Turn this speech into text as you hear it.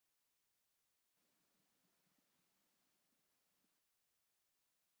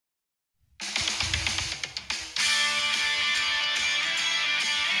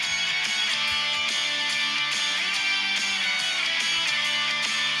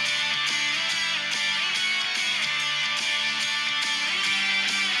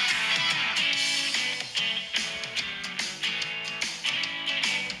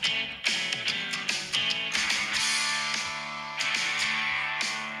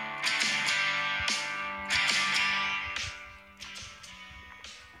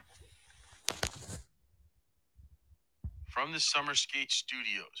From the Summer Skate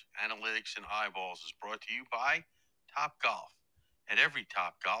Studios, Analytics and Eyeballs is brought to you by Top Golf. At every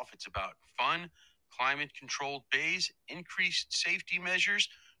Top Golf, it's about fun, climate-controlled bays, increased safety measures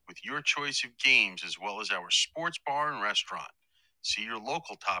with your choice of games, as well as our sports bar and restaurant. See your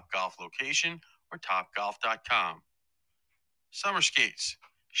local Top Golf location or topgolf.com. Summer Skates,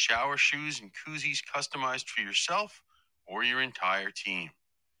 shower shoes and koozies customized for yourself or your entire team.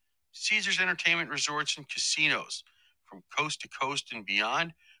 Caesars Entertainment Resorts and Casinos, from coast to coast and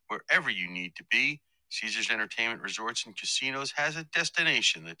beyond, wherever you need to be, Caesars Entertainment Resorts and Casinos has a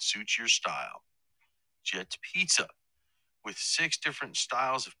destination that suits your style. Jet's Pizza, with 6 different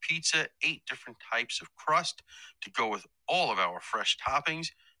styles of pizza, 8 different types of crust to go with all of our fresh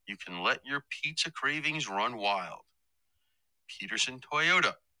toppings, you can let your pizza cravings run wild. Peterson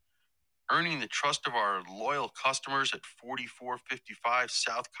Toyota, earning the trust of our loyal customers at 4455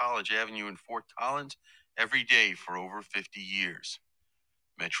 South College Avenue in Fort Collins every day for over 50 years.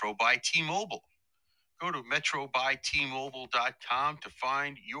 Metro by T-Mobile. Go to metrobytmobile.com to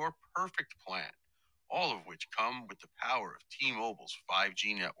find your perfect plan, all of which come with the power of T-Mobile's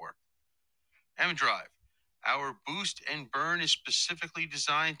 5G network. M-Drive. Our Boost and Burn is specifically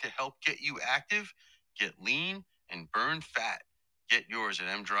designed to help get you active, get lean, and burn fat. Get yours at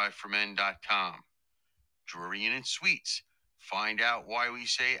mdriveformen.com. Drury Inn and Suites. Find out why we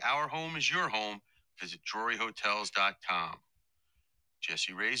say our home is your home. Visit druryhotels.com.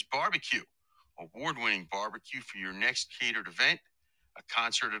 Jesse Ray's Barbecue. Award-winning barbecue for your next catered event, a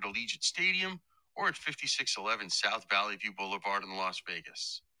concert at Allegiant Stadium, or at 5611 South Valley View Boulevard in Las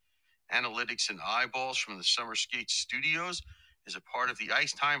Vegas. Analytics and Eyeballs from the Summer Skate Studios is a part of the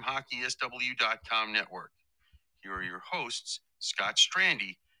IcetimeHockeySW.com network. Here are your hosts, Scott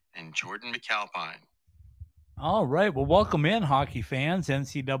Strandy and Jordan McAlpine. All right. Well, welcome in, hockey fans,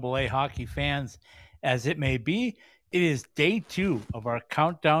 NCAA hockey fans, as it may be. It is day 2 of our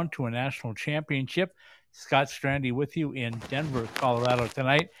countdown to a national championship. Scott Strandy with you in Denver, Colorado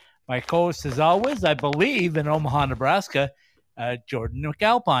tonight. My co-host, as always, I believe, in Omaha, Nebraska, Jordan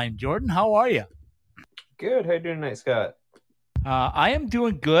McAlpine. Jordan, how are you? Good. How you doing tonight, Scott? I am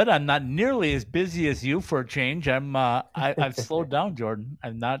doing good. I'm not nearly as busy as you for a change. I've slowed down, Jordan.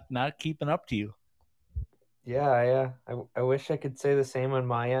 I'm not keeping up to you. Yeah, I wish I could say the same on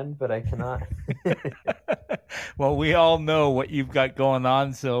my end, but I cannot. Well, we all know what you've got going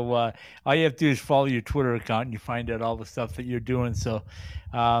on, so all you have to do is follow your Twitter account and you find out all the stuff that you're doing. So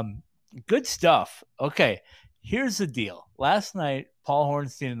good stuff. Okay, here's the deal. Last night, Paul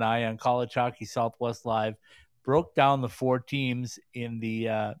Hornstein and I on College Hockey Southwest Live broke down the 4 teams in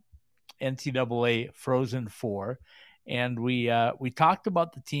the NCAA Frozen Four. And we talked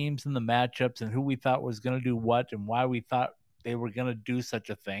about the teams and the matchups and who we thought was going to do what and why we thought they were going to do such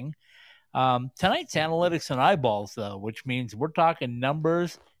a thing. Tonight's Analytics and Eyeballs, though, which means we're talking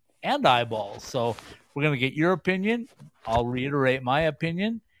numbers and eyeballs. So we're going to get your opinion. I'll reiterate my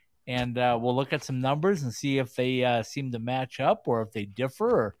opinion, and we'll look at some numbers and see if they seem to match up or if they differ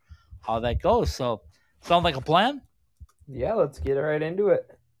or how that goes. So sound like a plan? Yeah, let's get right into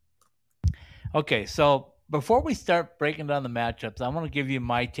it. Okay, so before we start breaking down the matchups, I want to give you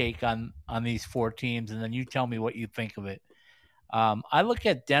my take on these 4 teams, and then you tell me what you think of it. I look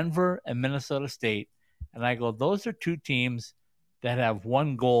at Denver and Minnesota State, and I go, those are 2 teams that have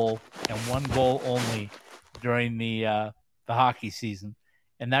 1 goal and 1 goal only during the hockey season,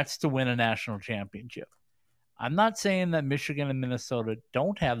 and that's to win a national championship. I'm not saying that Michigan and Minnesota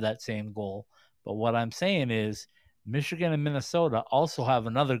don't have that same goal, but what I'm saying is Michigan and Minnesota also have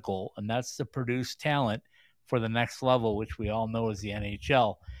another goal, and that's to produce talent for the next level, which we all know is the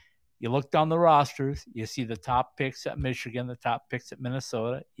NHL. You look down the rosters, you see the top picks at Michigan, the top picks at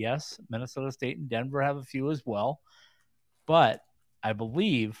Minnesota. Yes, Minnesota State and Denver have a few as well. But I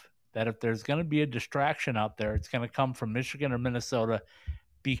believe that if there's going to be a distraction out there, it's going to come from Michigan or Minnesota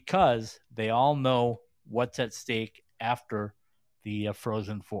because they all know what's at stake after the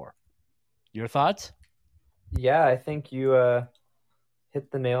Frozen Four. Your thoughts? Yeah, I think you hit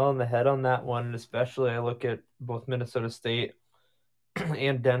the nail on the head on that one. And especially I look at both Minnesota State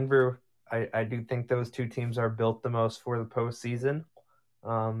and Denver. I do think those 2 teams are built the most for the postseason.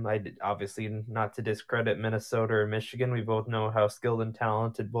 Obviously not to discredit Minnesota or Michigan. We both know how skilled and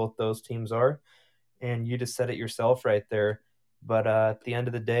talented both those teams are. And you just said it yourself right there. But at the end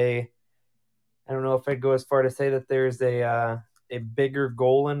of the day, I don't know if I'd go as far to say that there's a bigger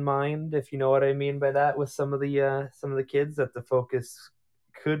goal in mind, if you know what I mean by that, with some of the kids, that the focus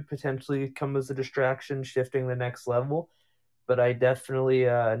could potentially come as a distraction, shifting the next level. But I definitely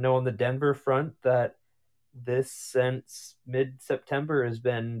know on the Denver front that this since mid-September has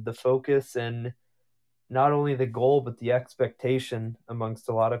been the focus, and not only the goal but the expectation amongst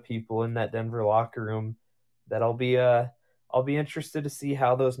a lot of people in that Denver locker room. That I'll be interested to see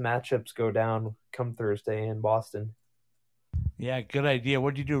how those matchups go down come Thursday in Boston. Yeah, good idea.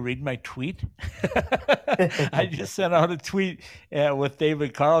 What did you do? Read my tweet? I just sent out a tweet with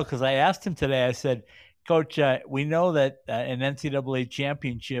David Carl because I asked him today. I said, Coach, we know that an NCAA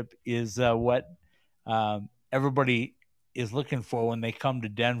championship is what everybody is looking for when they come to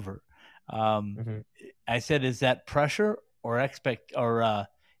Denver. Mm-hmm. I said, is that pressure or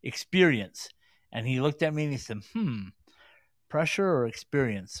experience? And he looked at me and he said, pressure or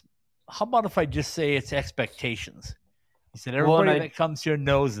experience? How about if I just say it's expectations? He said, everybody that comes here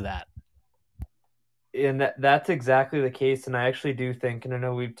knows that. And that's exactly the case. And I actually do think, and I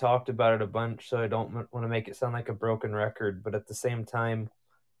know we've talked about it a bunch, so I don't want to make it sound like a broken record, but at the same time,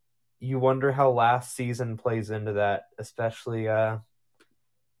 you wonder how last season plays into that, especially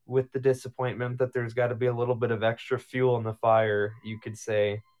with the disappointment that there's got to be a little bit of extra fuel in the fire, you could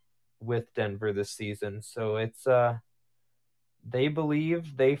say, with Denver this season. So it's they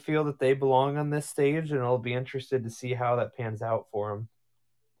feel that they belong on this stage, and I'll be interested to see how that pans out for them.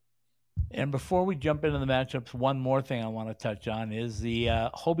 And before we jump into the matchups, one more thing I want to touch on is the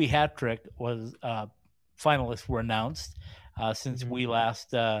Hobie hat trick was finalists were announced since we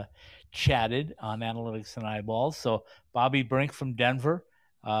last chatted on Analytics and Eyeballs. So Bobby Brink from Denver,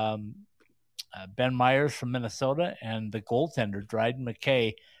 Ben Myers from Minnesota, and the goaltender Dryden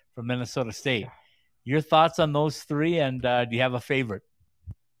McKay from Minnesota State. Your thoughts on those three, and do you have a favorite?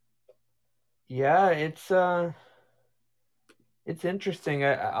 Yeah, it's interesting.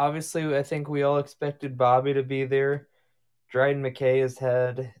 Obviously, I think we all expected Bobby to be there. Dryden McKay has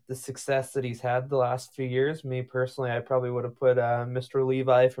had the success that he's had the last few years. Me personally, I probably would have put Mr.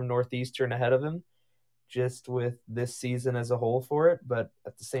 Levi from Northeastern ahead of him, just with this season as a whole for it. But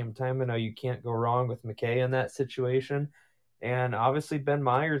at the same time, I know you can't go wrong with McKay in that situation. And obviously, Ben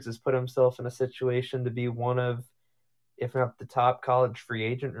Myers has put himself in a situation to be one of, if not the top college free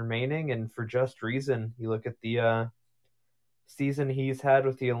agent remaining, and for just reason. You look at the season he's had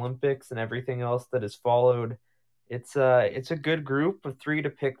with the Olympics and everything else that has followed. It's a good group of three to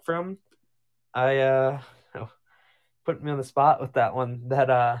pick from. Put me on the spot with that one.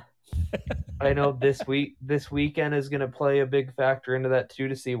 That I know this weekend is going to play a big factor into that too,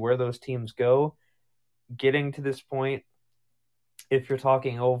 to see where those teams go. Getting to this point, if you're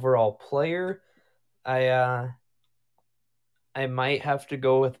talking overall player, I might have to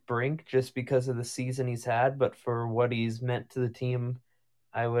go with Brink just because of the season he's had, but for what he's meant to the team,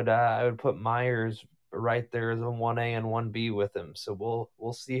 I would put Myers right there as a 1A and 1B with him. So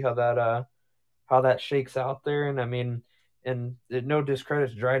we'll see how that shakes out there. And I mean, and no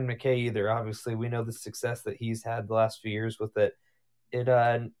discredit to Dryden McKay either. Obviously, we know the success that he's had the last few years with it.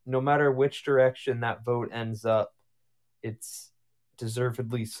 No matter which direction that vote ends up, it's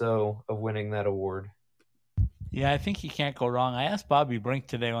deservedly so of winning that award. Yeah, I think you can't go wrong. I asked Bobby Brink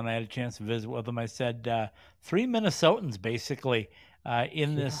today when I had a chance to visit with him. I said, three Minnesotans basically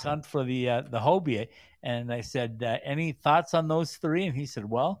in this hunt for the Hobie. And I said, any thoughts on those three? And he said,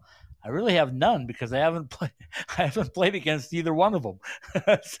 well, I really have none because I haven't played against either one of them.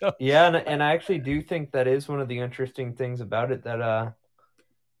 So, yeah, and I actually do think that is one of the interesting things about it, that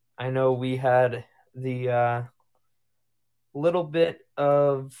I know we had the little bit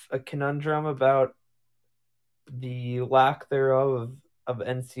of a conundrum about the lack thereof of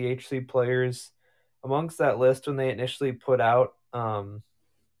NCHC players amongst that list when they initially put out the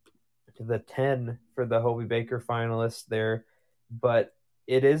 10 for the Hobie Baker finalists there. But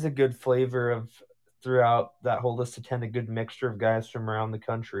it is a good flavor of throughout that whole list of 10, a good mixture of guys from around the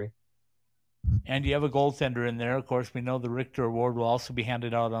country. And you have a goaltender in there. Of course, we know the Richter Award will also be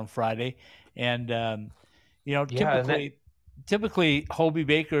handed out on Friday. And, typically Hobie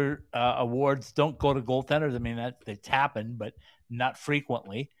Baker awards don't go to goaltenders. I mean, that's happened, but not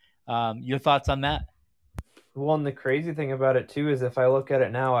frequently. Your thoughts on that? Well, and the crazy thing about it too is if I look at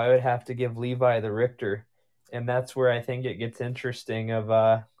it now, I would have to give Levi the Richter, and that's where I think it gets interesting. Of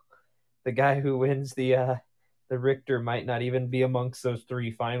the guy who wins the Richter might not even be amongst those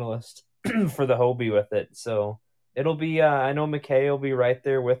three finalists for the Hobie with it. So it'll be. I know McKay will be right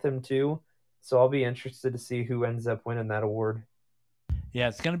there with him too. So I'll be interested to see who ends up winning that award. Yeah,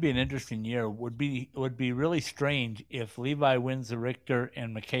 it's going to be an interesting year. Would be really strange if Levi wins the Richter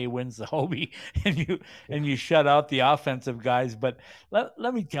and McKay wins the Hobie, and you shut out the offensive guys. But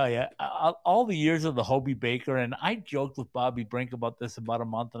let me tell you, all the years of the Hobie Baker, and I joked with Bobby Brink about this about a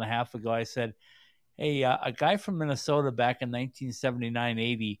month and a half ago. I said, "Hey, a guy from Minnesota back in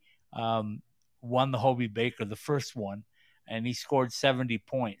 1979-80 won the Hobie Baker, the first one, and he scored 70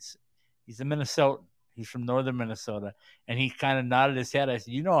 points. He's a Minnesotan." He's from northern Minnesota. And he kind of nodded his head. I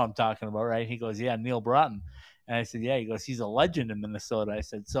said, you know what I'm talking about, right? He goes, yeah, Neil Broughton. And I said, yeah. He goes, he's a legend in Minnesota. I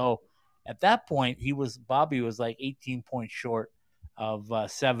said, so at that point, Bobby was like 18 points short of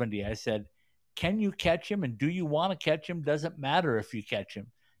 70. I said, can you catch him? And do you want to catch him? Doesn't matter if you catch him.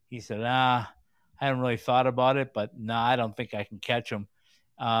 He said, I haven't really thought about it, but I don't think I can catch him.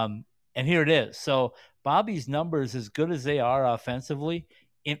 And here it is. So Bobby's numbers, as good as they are offensively,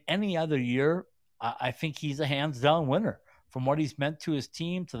 in any other year, I think he's a hands down winner from what he's meant to his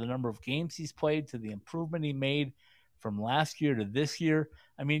team, to the number of games he's played, to the improvement he made from last year to this year.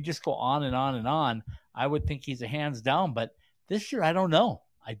 I mean, just go on and on and on. I would think he's a hands down, but this year, I don't know.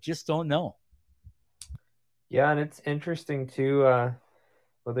 I just don't know. Yeah, and it's interesting too,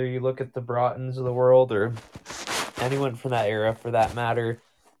 whether you look at the Broughtons of the world or anyone from that era for that matter,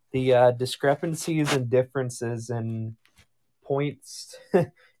 the discrepancies and differences in points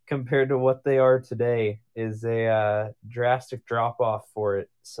compared to what they are today is a drastic drop off for it.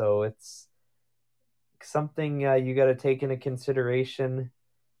 So it's something you got to take into consideration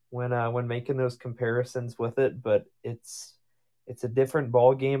when making those comparisons with it. But it's a different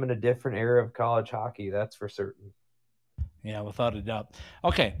ball game and a different era of college hockey, that's for certain. Yeah, without a doubt.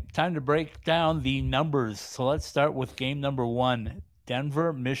 Okay, time to break down the numbers. So let's start with game number 1,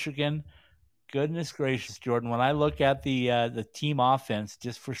 Denver, Michigan. Goodness gracious, Jordan! When I look at the team offense,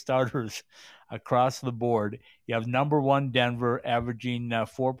 just for starters, across the board, you have number 1 Denver averaging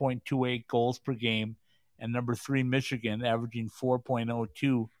 4.28 goals per game, and number 3 Michigan averaging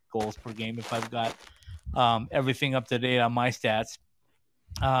 4.02 goals per game. If I've got everything up to date on my stats,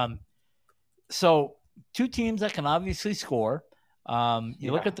 so two teams that can obviously score.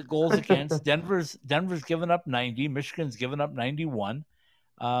 You look at the goals against. Denver's given up 90. Michigan's given up 91.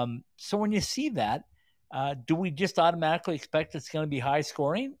 So when you see that, do we just automatically expect it's going to be high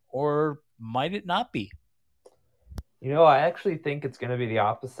scoring, or might it not be? I actually think it's going to be the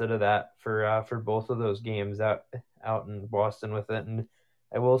opposite of that for both of those games out in Boston with it. And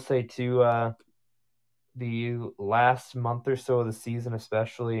I will say too, the last month or so of the season,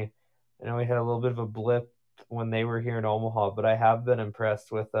 especially, I know we had a little bit of a blip when they were here in Omaha, but I have been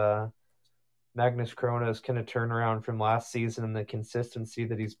impressed with Magnus Krona's kind of turnaround from last season and the consistency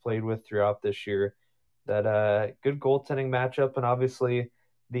that he's played with throughout this year. That good goaltending matchup, and obviously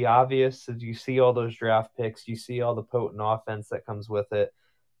the obvious is you see all those draft picks, you see all the potent offense that comes with it.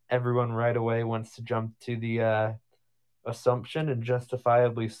 Everyone right away wants to jump to the assumption, and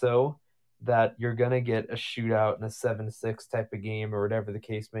justifiably so, that you're gonna get a shootout in a 7-6 type of game or whatever the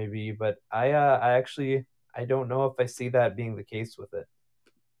case may be. But I actually I don't know if I see that being the case with it.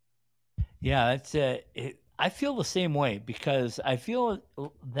 Yeah, that's I feel the same way, because I feel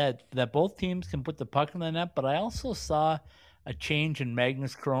that both teams can put the puck in the net, but I also saw a change in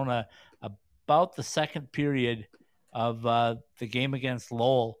Magnus Corona about the second period of the game against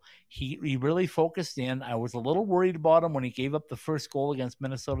Lowell. He really focused in. I was a little worried about him when he gave up the first goal against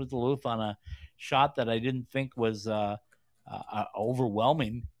Minnesota Duluth on a shot that I didn't think was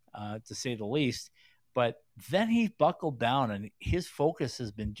overwhelming, to say the least. But then he buckled down, and his focus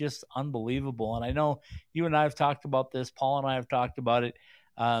has been just unbelievable. And I know you and I have talked about this. Paul and I have talked about it.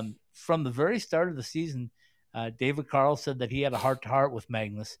 From the very start of the season, David Carl said that he had a heart-to-heart with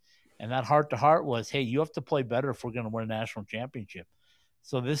Magnus. And that heart-to-heart was, hey, you have to play better if we're going to win a national championship.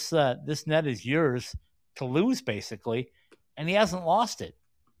 So this net is yours to lose, basically. And he hasn't lost it.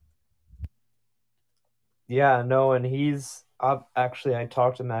 Yeah, no, and he's actually, I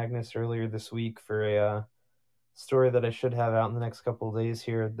talked to Magnus earlier this week for a story that I should have out in the next couple of days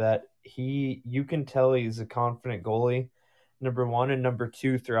here, that you can tell he's a confident goalie, number 1, and number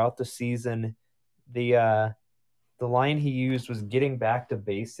 2, throughout the season. The line he used was getting back to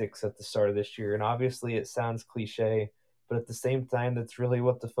basics at the start of this year. And obviously it sounds cliche, but at the same time, that's really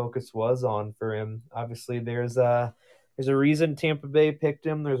what the focus was on for him. Obviously there's a reason Tampa Bay picked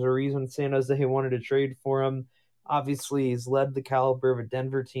him. There's a reason San Jose wanted to trade for him. Obviously he's led the caliber of a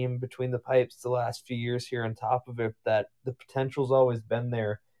Denver team between the pipes the last few years here. On top of it, that the potential's always been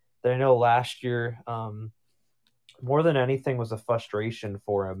there. That I know last year, more than anything, was a frustration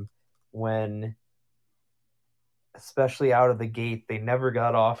for him when, especially out of the gate, they never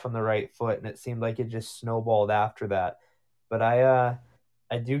got off on the right foot, and it seemed like it just snowballed after that. But I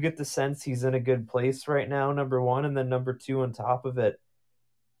do get the sense he's in a good place right now, number 1, and then number 2, on top of it,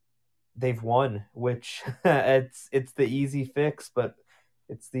 they've won, which it's the easy fix, but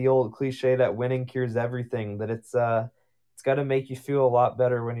it's the old cliche that winning cures everything. That it's got to make you feel a lot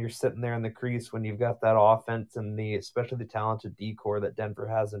better when you're sitting there in the crease, when you've got that offense and especially the talented D-core that Denver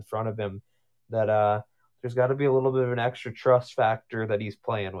has in front of him. That there's got to be a little bit of an extra trust factor that he's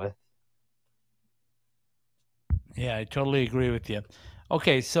playing with. Yeah, I totally agree with you.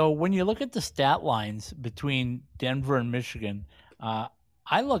 Okay, so when you look at the stat lines between Denver and Michigan,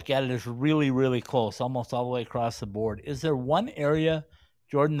 I look at it as really, really close, almost all the way across the board. Is there one area,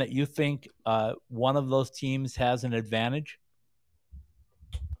 Jordan, that you think one of those teams has an advantage?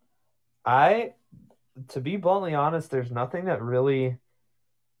 To be bluntly honest, there's nothing that really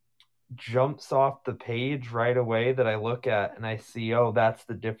jumps off the page right away that I look at and I see, oh, that's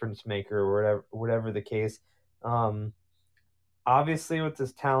the difference maker or whatever the case. Um, Obviously, with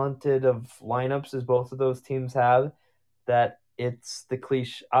as talented of lineups as both of those teams have, that it's the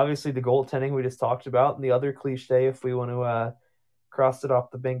cliche. Obviously, the goaltending we just talked about, and the other cliche, if we want to cross it off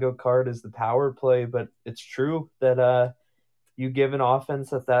the bingo card, is the power play. But it's true that you give an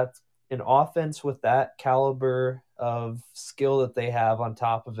offense with that caliber of skill that they have on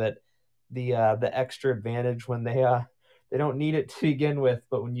top of it, the extra advantage when they don't need it to begin with,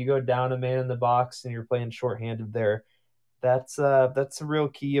 but when you go down a man in the box and you're playing shorthanded there, that's a real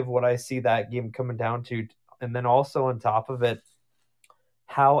key of what I see that game coming down to. And then also on top of it,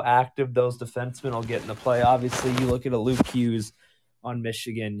 how active those defensemen will get in the play. Obviously, you look at a Luke Hughes on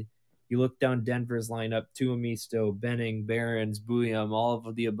Michigan. You look down Denver's lineup, Tuomisto, Benning, Barons, Bouillon, all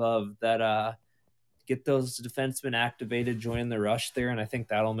of the above that get those defensemen activated, join the rush there, and I think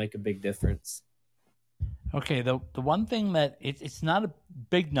that'll make a big difference. Okay, the one thing that it's not a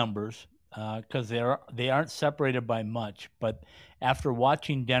big numbers because they aren't separated by much, but after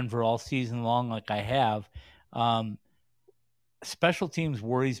watching Denver all season long, like I have, um, special teams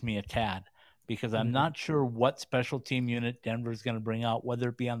worries me a tad because I'm not sure what special team unit Denver is going to bring out, whether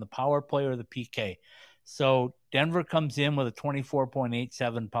it be on the power play or the PK. So Denver comes in with a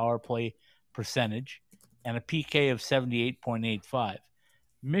 24.87 power play percentage and a PK of 78.85.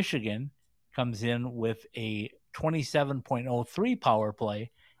 Michigan comes in with a 27.03 power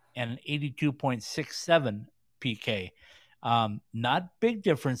play and an 82.67 PK. Not big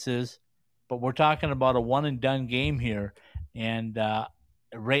differences, but we're talking about a one and done game here. And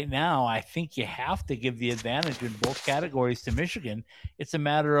right now, I think you have to give the advantage in both categories to Michigan. It's a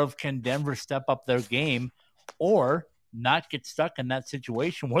matter of can Denver step up their game or not get stuck in that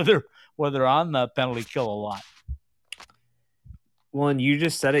situation where they're on the penalty kill a lot. Well, and you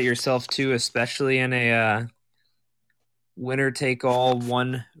just said it yourself too, especially in a winner take all,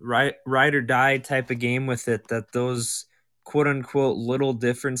 one right or die type of game with it, that those quote unquote little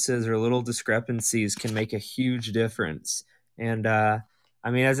differences or little discrepancies can make a huge difference. And I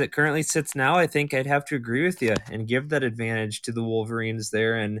mean, as it currently sits now, I think I'd have to agree with you and give that advantage to the Wolverines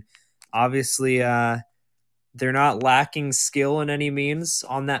there. And obviously, they're not lacking skill in any means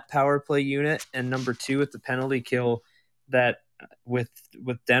on that power play unit. And number two, with the penalty kill, that with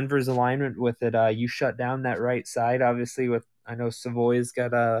Denver's alignment with it, you shut down that right side. Obviously, with I know Savoy's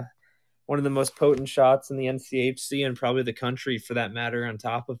got one of the most potent shots in the NCHC and probably the country for that matter on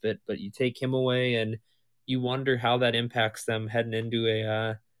top of it. But you take him away, and you wonder how that impacts them heading into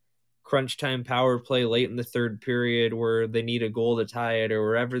a crunch time power play late in the third period where they need a goal to tie it or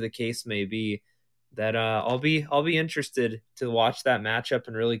wherever the case may be. That I'll be interested to watch that matchup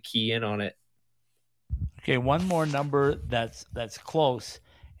and really key in on it. Okay, one more number that's close,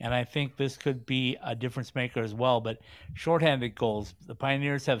 and I think this could be a difference maker as well. But shorthanded goals, the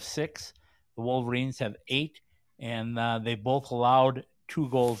Pioneers have 6, the Wolverines have 8, and they both allowed 2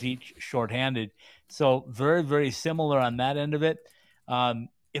 goals each shorthanded. So very, very similar on that end of it.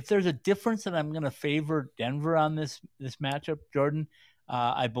 If there's a difference that I'm going to favor Denver on this matchup, Jordan,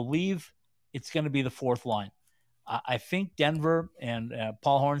 I believe it's going to be the fourth line. I think Denver and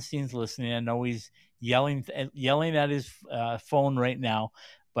Paul Hornstein's listening. I know he's yelling at his phone right now,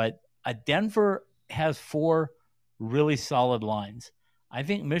 but Denver has 4 really solid lines. I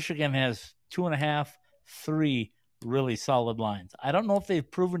think Michigan has 2.5, 3 really solid lines. I don't know if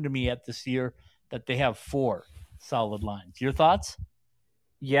they've proven to me yet this year that they have 4 solid lines. Your thoughts?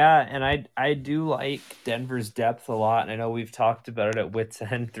 Yeah, and I do like Denver's depth a lot, and I know we've talked about it at wits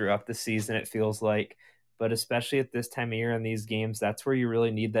end throughout the season. It feels like, but especially at this time of year in these games, that's where you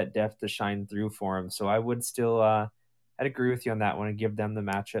really need that depth to shine through for them. So I would still, I'd agree with you on that one and give them the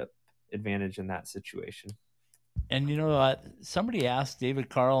matchup advantage in that situation. And you know, somebody asked David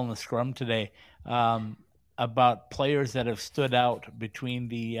Carl in the scrum today about players that have stood out between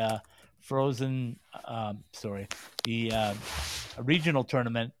the the regional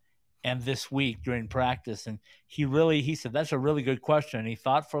tournament and this week during practice. And he said that's a really good question. And he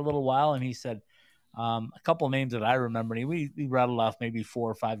thought for a little while, and he said a couple of names that I remember. And he rattled off maybe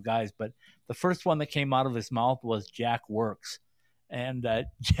 4 or 5 guys, but the first one that came out of his mouth was Jack Works. And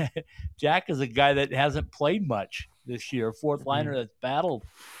Jack is a guy that hasn't played much this year, fourth liner that's battled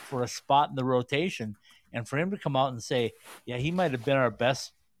for a spot in the rotation. And for him to come out and say, yeah, he might have been our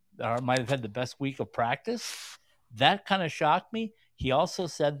best, or might have had the best week of practice, that kind of shocked me. He also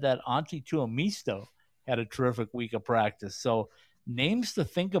said that Auntie Tuomisto had a terrific week of practice. So names to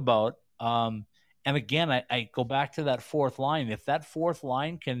think about. And again, I go back to that fourth line. If that fourth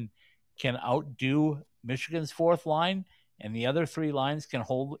line can outdo Michigan's fourth line, and the other three lines can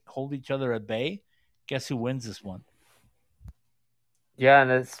hold each other at bay, guess who wins this one? Yeah,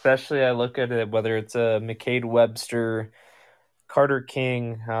 and especially I look at it whether it's McCade Webster, Carter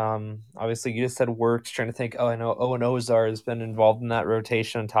King. Obviously, you just said Works. Trying to think. Oh, I know Owen Ozar has been involved in that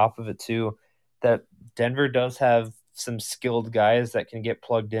rotation on top of it too. That Denver does have some skilled guys that can get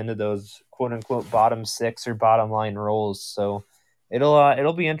plugged into those quote unquote bottom six or bottom line roles. So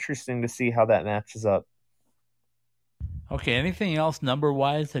it'll be interesting to see how that matches up. Okay. Anything else number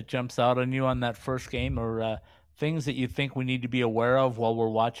wise that jumps out on you on that first game, or things that you think we need to be aware of while we're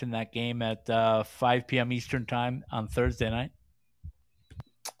watching that game at 5 p.m. Eastern time on Thursday night?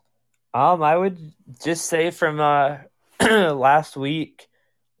 I would just say from last week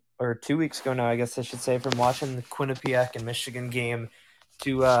or 2 weeks ago now, I guess I should say, from watching the Quinnipiac and Michigan game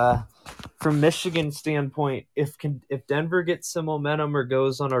to from Michigan standpoint, if Denver gets some momentum or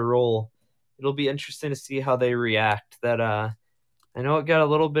goes on a roll, it'll be interesting to see how they react. That I know it got a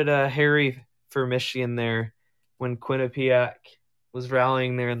little bit hairy for Michigan there when Quinnipiac was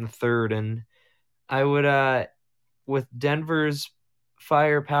rallying there in the third, and I would with Denver's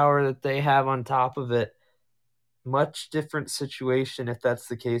firepower that they have on top of it, much different situation if that's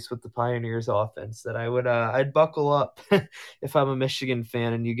the case with the Pioneers offense, that I'd buckle up if I'm a Michigan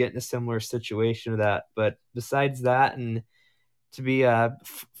fan and you get in a similar situation to that. But besides that, and to be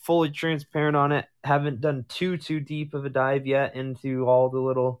fully transparent on it, haven't done too deep of a dive yet into all the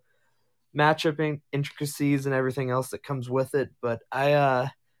little matchup intricacies and everything else that comes with it, but I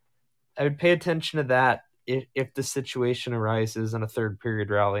would pay attention to that if the situation arises in a third period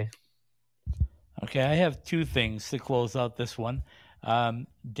rally. Okay, I have two things to close out this one.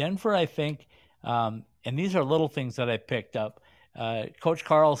 Denver, I think, and these are little things that I picked up. Coach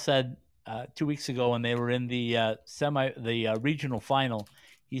Carl said 2 weeks ago when they were in the regional final,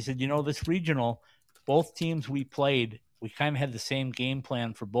 he said, this regional, both teams we played, we kind of had the same game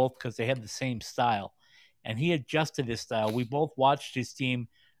plan for both because they had the same style. And he adjusted his style. We both watched his team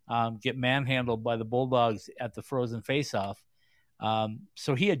get manhandled by the Bulldogs at the Frozen Faceoff.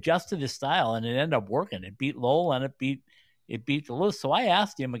 So he adjusted his style, and it ended up working. It beat Lowell, and it beat Duluth. So I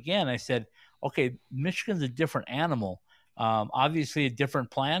asked him again. I said, "Okay, Michigan's a different animal. Obviously, a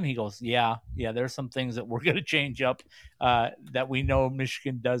different plan." He goes, "Yeah. There's some things that we're going to change up that we know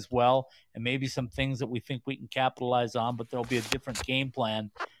Michigan does well, and maybe some things that we think we can capitalize on. But there'll be a different game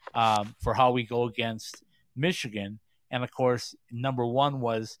plan for how we go against Michigan." And of course, number one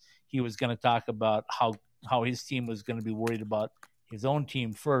was he was going to talk about how his team was going to be worried about his own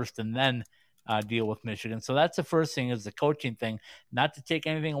team first, and then deal with Michigan. So that's the first thing, is the coaching thing. Not to take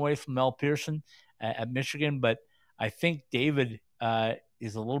anything away from Mel Pearson at Michigan, but I think David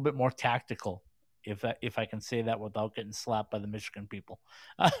is a little bit more tactical, if I can say that without getting slapped by the Michigan people.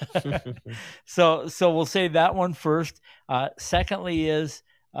 So we'll say that one first. Secondly is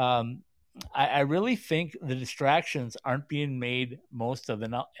I really think the distractions aren't being made the most of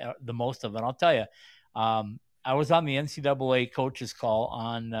it. I'll tell you. I was on the NCAA coaches call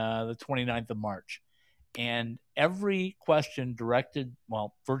on the 29th of March, and every question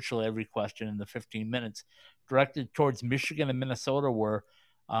virtually every question in the 15 minutes directed towards Michigan and Minnesota were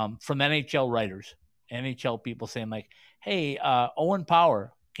from NHL writers, NHL people saying like, "Hey, Owen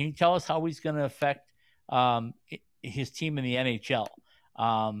Power, can you tell us how he's going to affect his team in the NHL?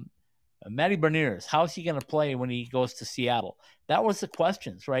 Matty Beniers, how's he going to play when he goes to Seattle?" That was the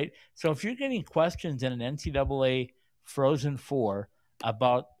questions, right? So if you're getting questions in an NCAA Frozen Four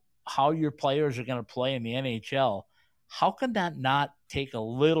about how your players are going to play in the NHL, how can that not take a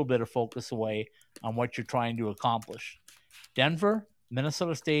little bit of focus away on what you're trying to accomplish? Denver,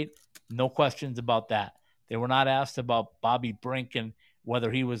 Minnesota State, no questions about that. They were not asked about Bobby Brink and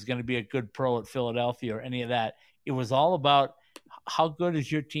whether he was going to be a good pro at Philadelphia or any of that. It was all about how good is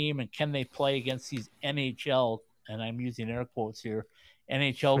your team and can they play against these NHL, and I'm using air quotes here,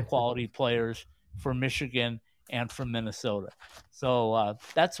 NHL quality players for Michigan and from Minnesota. So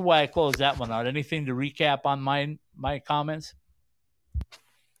that's why I closed that one out. Anything to recap on my comments?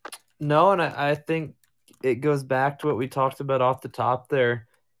 No, and I think it goes back to what we talked about off the top there,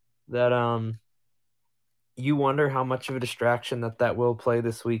 that you wonder how much of a distraction that will play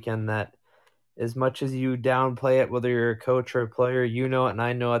this weekend, that as much as you downplay it, whether you're a coach or a player, you know it and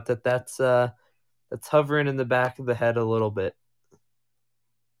I know it, that's hovering in the back of the head a little bit.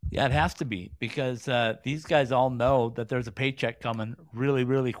 Yeah, it has to be because these guys all know that there's a paycheck coming really,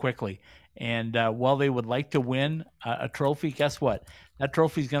 really quickly. And while they would like to win a trophy, guess what? That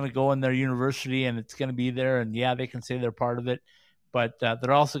trophy is going to go in their university and it's going to be there. And yeah, they can say they're part of it, but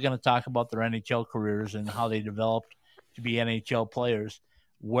they're also going to talk about their NHL careers and how they developed to be NHL players.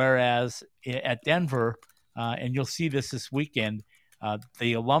 Whereas at Denver, and you'll see this weekend,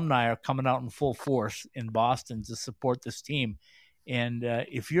 the alumni are coming out in full force in Boston to support this team. And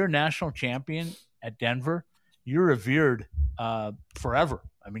if you're a national champion at Denver, you're revered forever.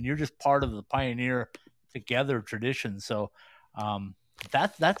 I mean, you're just part of the Pioneer Together tradition. So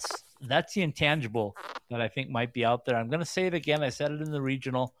that's the intangible that I think might be out there. I'm going to say it again. I said it in the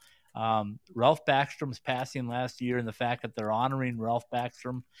regional. Ralph Backstrom's passing last year, and the fact that they're honoring Ralph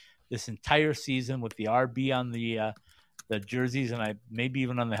Backstrom this entire season with the RB on the jerseys and maybe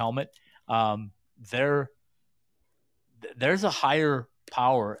even on the helmet. There's a higher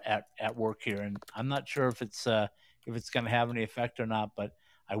power at work here, and I'm not sure if it's going to have any effect or not, but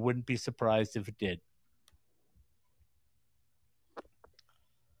I wouldn't be surprised if it did.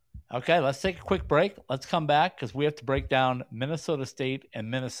 Okay, let's take a quick break. Let's come back because we have to break down Minnesota State and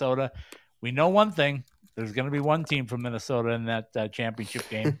Minnesota. We know one thing. There's going to be one team from Minnesota in that championship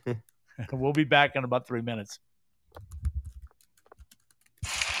game. We'll be back in about 3 minutes.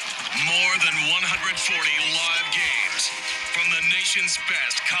 More than 140 live games from the nation's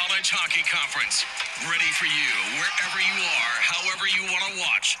best college hockey conference. Ready for you wherever you are, however you want to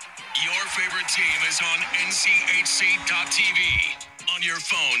watch. Your favorite team is on NCHC.TV. On your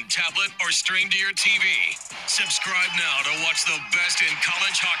phone, tablet, or stream to your TV. Subscribe now to watch the best in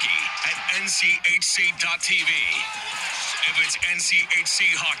college hockey at NCHC.TV. If it's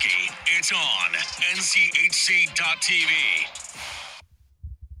NCHC hockey, it's on NCHC.TV.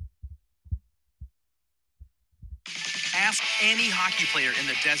 Ask any hockey player in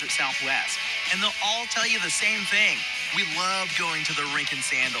the Desert Southwest, and they'll all tell you the same thing. We love going to the rink in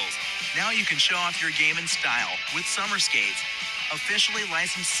sandals. Now you can show off your game in style with summer skates. Officially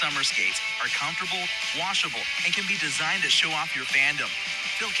licensed summer skates are comfortable, washable, and can be designed to show off your fandom.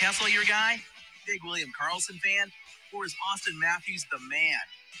 Phil Kessel your guy? Big William Karlsson fan? Or is Austin Matthews the man?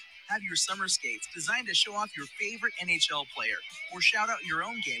 Have your summer skates designed to show off your favorite NHL player or shout out your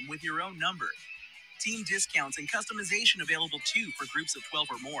own game with your own number. Team discounts and customization available too for groups of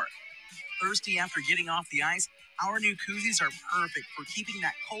 12 or more. Thirsty after getting off the ice? Our new koozies are perfect for keeping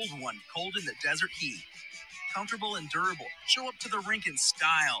that cold one cold in the desert heat. Comfortable and durable, show up to the rink in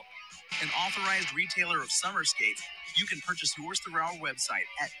style. An authorized retailer of summer skates, you can purchase yours through our website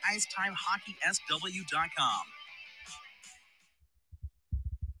at IcetimeHockeySW.com.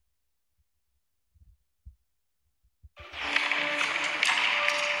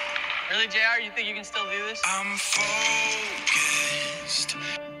 Really, JR? You think you can still do this? I'm focused.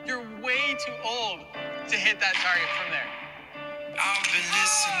 You're way too old to hit that target from there. I've been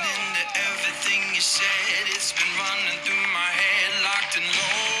listening to everything you said. It's been running through my head, locked and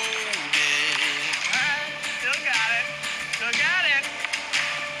loaded. All right, still got it. Still got it.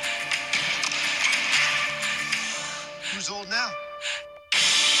 Who's old now?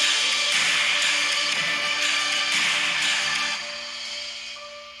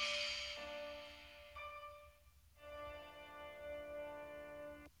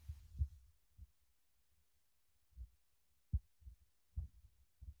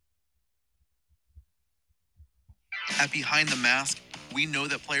 At Behind the Mask, we know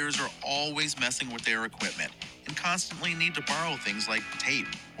that players are always messing with their equipment and constantly need to borrow things like tape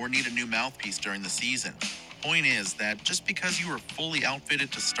or need a new mouthpiece during the season. Point is that just because you are fully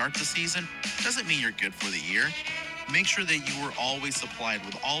outfitted to start the season doesn't mean you're good for the year. Make sure that you are always supplied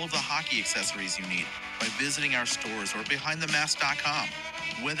with all of the hockey accessories you need by visiting our stores or BehindTheMask.com.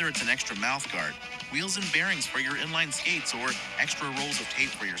 Whether it's an extra mouth guard, wheels and bearings for your inline skates, or extra rolls of tape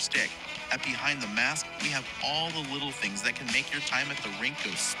for your stick, at Behind the Mask, we have all the little things that can make your time at the rink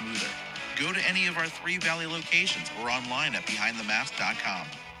go smoother. Go to any of our 3 Valley locations or online at BehindTheMask.com.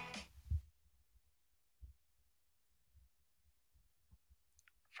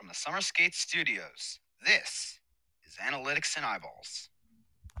 From the Summer Skate Studios, this is Analytics and Eyeballs.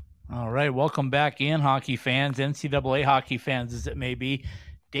 All right, welcome back in, hockey fans, NCAA hockey fans as it may be.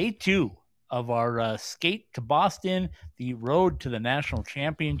 Day 2 of our skate to Boston, the road to the national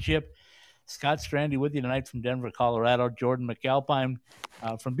championship. Scott Strandy with you tonight from Denver, Colorado. Jordan McAlpine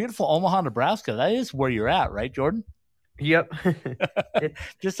from beautiful Omaha, Nebraska. That is where you're at, right, Jordan? Yep.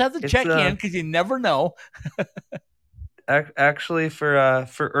 Just have to check in because you never know. Actually, for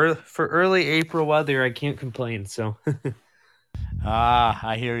early April weather, I can't complain. So,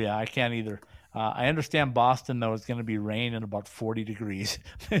 I hear you. I can't either. I understand Boston, though, is going to be rain and about 40 degrees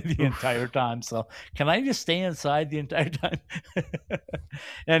the entire time. So can I just stay inside the entire time?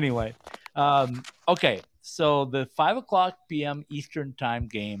 Anyway, okay. So the 5:00 p.m. Eastern time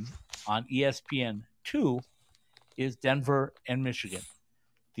game on ESPN2 is Denver and Michigan.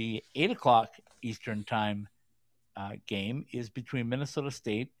 The 8:00 Eastern time game is between Minnesota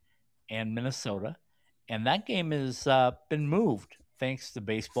State and Minnesota. And that game has been moved, thanks to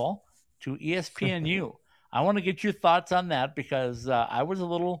baseball, to ESPNU. I want to get your thoughts on that because I was a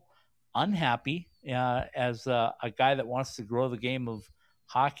little unhappy as a guy that wants to grow the game of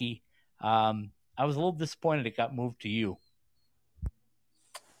hockey. I was a little disappointed it got moved to you.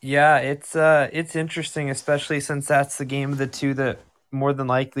 Yeah, it's interesting, especially since that's the game of the two that more than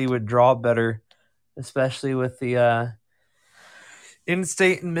likely would draw better, especially with the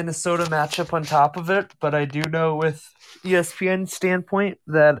in-state and Minnesota matchup on top of it. But I do know with ESPN's standpoint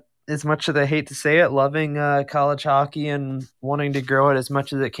that as much as I hate to say it, loving college hockey and wanting to grow it as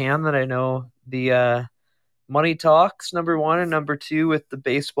much as it can, that I know the money talks, number one, and number two, with the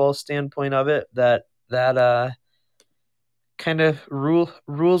baseball standpoint of it, that kind of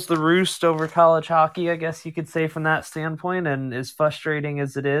rules the roost over college hockey, I guess you could say, from that standpoint. And as frustrating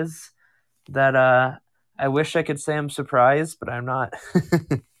as it is, that I wish I could say I'm surprised, but I'm not.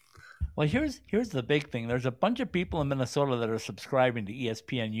 Well, here's the big thing. There's a bunch of people in Minnesota that are subscribing to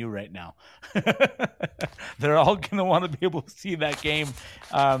ESPNU right now. They're all going to want to be able to see that game.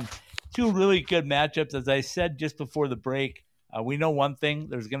 Two really good matchups. As I said just before the break, we know one thing.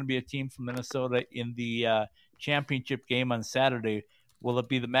 There's going to be a team from Minnesota in the championship game on Saturday. Will it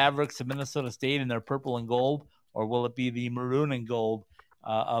be the Mavericks of Minnesota State in their purple and gold, or will it be the maroon and gold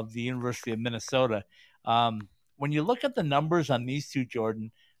of the University of Minnesota? When you look at the numbers on these two,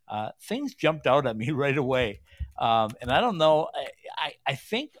 Jordan, things jumped out at me right away. And I don't know. I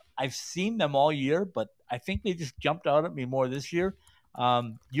think I've seen them all year, but I think they just jumped out at me more this year.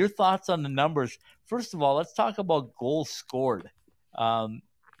 Your thoughts on the numbers? First of all, let's talk about goals scored.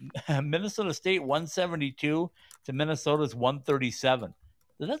 Minnesota State 172 to Minnesota's 137.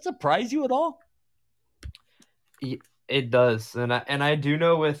 Does that surprise you at all? It does. And I do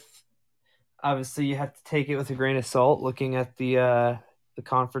know, with obviously you have to take it with a grain of salt looking at the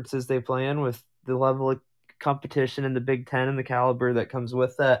conferences they play in, with the level of competition in the Big Ten and the caliber that comes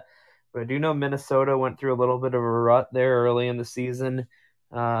with that. But I do know Minnesota went through a little bit of a rut there early in the season.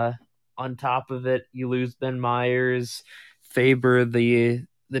 On top of it, you lose Ben Myers, Faber, the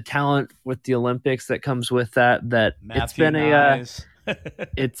talent with the Olympics that comes with that.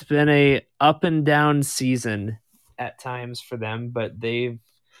 It's been a up and down season at times for them, but they've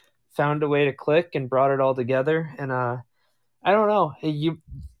found a way to click and brought it all together. And I don't know,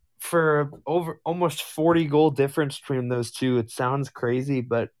 for over almost 40 goal difference between those two, it sounds crazy,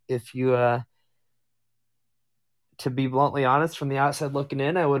 but if you to be bluntly honest, from the outside looking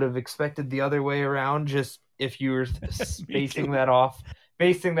in, I would have expected the other way around, just if you were basing that off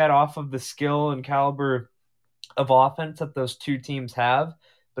of the skill and caliber of offense that those two teams have.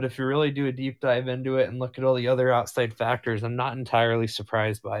 But if you really do a deep dive into it and look at all the other outside factors, I'm not entirely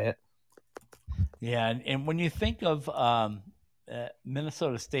surprised by it. Yeah, and when you think of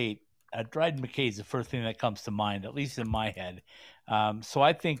Minnesota State, Dryden McKay is the first thing that comes to mind, at least in my head. So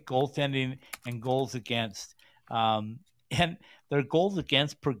I think goaltending and goals against, and their goals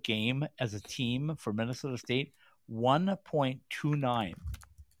against per game as a team for Minnesota State, 1.29.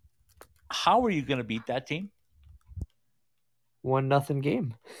 How are you going to beat that team? 1-0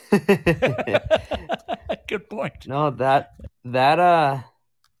 game. Good point. No, that's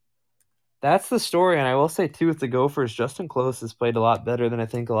the story. And I will say too, with the Gophers, Justin Close has played a lot better than I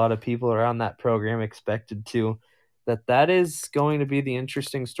think a lot of people around that program expected to. That is going to be the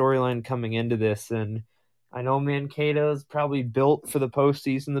interesting storyline coming into this. And I know Mankato is probably built for the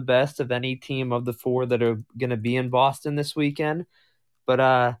postseason the best of any team of the four that are going to be in Boston this weekend.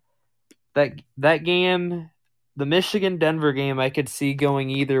 But that game, the Michigan-Denver game, I could see going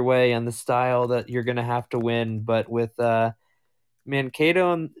either way on the style that you're going to have to win. But with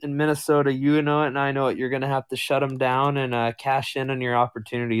Mankato and Minnesota, you know it and I know it, you're going to have to shut them down and cash in on your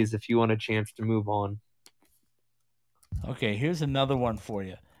opportunities if you want a chance to move on. Okay, here's another one for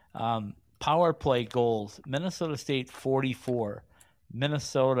you. Power play goals. Minnesota State 44,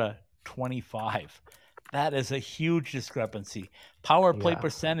 Minnesota 25. That is a huge discrepancy. Power play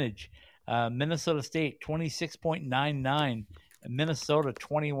percentage. Minnesota State 26.99, Minnesota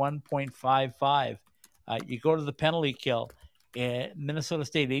 21.55. You go to the penalty kill. Minnesota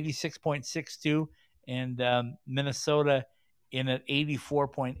State 86.62 and Minnesota in at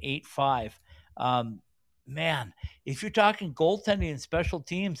 84.85. man, if you're talking goaltending and special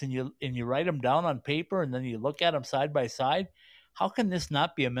teams and you write them down on paper and then you look at them side by side, how can this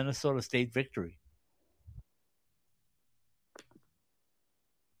not be a Minnesota State victory?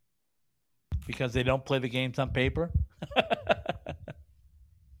 Because they don't play the games on paper?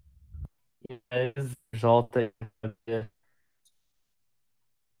 Yeah, it is the result that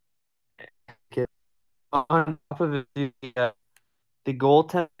on top of it, the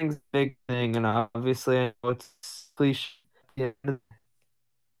goaltending's a big thing, and obviously I know it's cliche.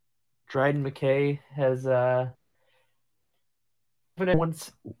 Dryden McKay has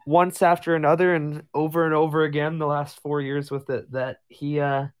once after another and over again the last 4 years with it that he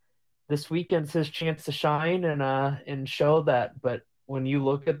this weekend's his chance to shine and show that. But when you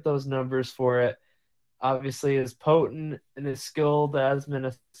look at those numbers for it, obviously as potent and as skilled as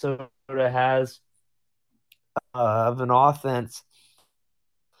Minnesota has of an offense,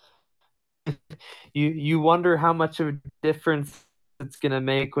 you wonder how much of a difference it's going to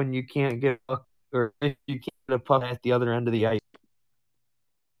make when you can't get a puck, or if you can't get a puck at the other end of the ice.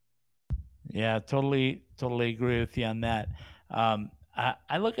 Yeah, totally agree with you on that.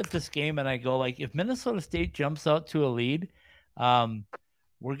 I look at this game and I go, like, if Minnesota State jumps out to a lead,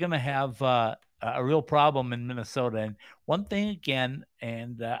 we're going to have a real problem in Minnesota. And one thing again,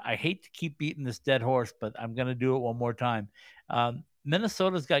 and I hate to keep beating this dead horse, but I'm going to do it one more time.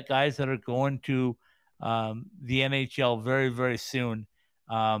 Minnesota's got guys that are going to the NHL very, very soon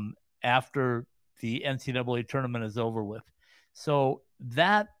after the NCAA tournament is over with. So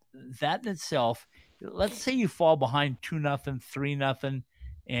that in itself, let's say you fall behind 2-0, 3-0,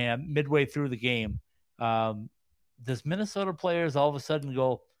 and midway through the game, does Minnesota players all of a sudden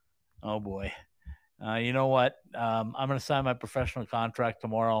go, oh boy, you know what? I'm going to sign my professional contract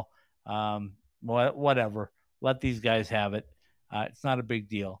tomorrow. Whatever. Let these guys have it. It's not a big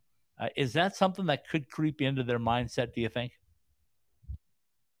deal. Is that something that could creep into their mindset, do you think?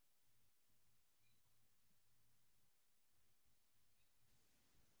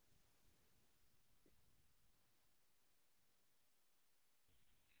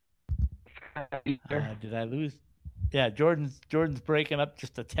 Did I lose? Yeah, Jordan's breaking up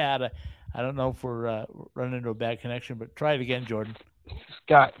just a tad. I don't know if we're running into a bad connection, but try it again, Jordan.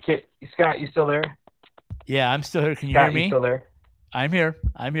 Scott, you still there? Yeah, I'm still here. Can you Scott, hear me? You still there? I'm here.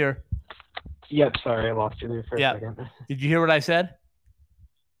 Yep, sorry, I lost you there for a second. Did you hear what I said?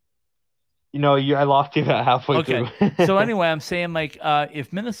 I lost you about halfway through. So anyway, I'm saying, like,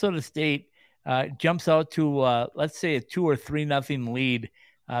 if Minnesota State jumps out to let's say a 2 or 3-0 lead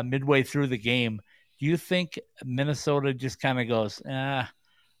midway through the game, do you think Minnesota just kind of goes,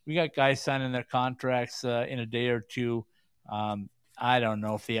 we got guys signing their contracts in a day or two. I don't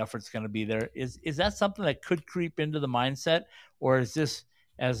know if the effort's going to be there. Is that something that could creep into the mindset, or is this,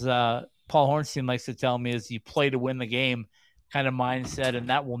 as Paul Hornstein likes to tell me, is you play to win the game kind of mindset, and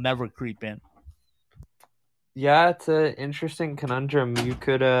that will never creep in? Yeah, it's an interesting conundrum. You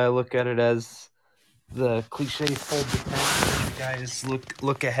could look at it as the cliche full defense. Guys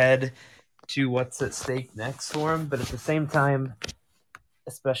look ahead to what's at stake next for them, but at the same time,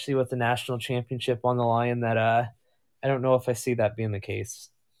 especially with the national championship on the line, that I don't know if I see that being the case.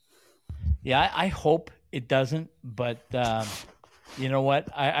 Yeah, I hope it doesn't, but you know what?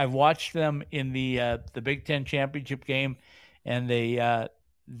 I've watched them in the Big Ten championship game, and they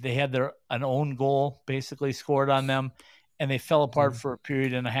had an own goal basically scored on them, and they fell apart for a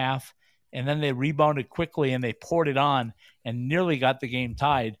period and a half, and then they rebounded quickly and they poured it on and nearly got the game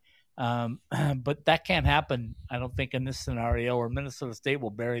tied. But that can't happen, I don't think, in this scenario, or Minnesota State will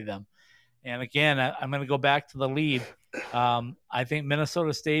bury them. And again, I'm going to go back to the lead. I think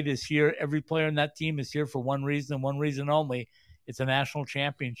Minnesota State is here. Every player in that team is here for one reason only. It's a national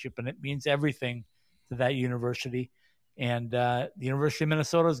championship, and it means everything to that university. And the University of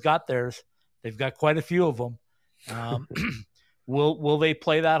Minnesota's got theirs. They've got quite a few of them. Will they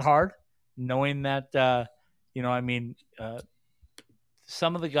play that hard, knowing that,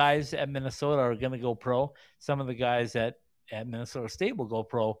 some of the guys at Minnesota are going to go pro. Some of the guys at Minnesota State will go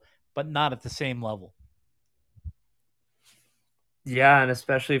pro, but not at the same level. Yeah, and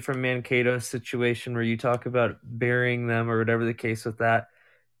especially from Mankato's situation where you talk about burying them or whatever the case with that,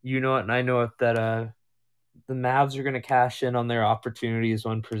 you know it and I know it that the Mavs are going to cash in on their opportunities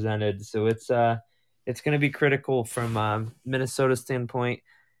when presented. So it's going to be critical from Minnesota's standpoint.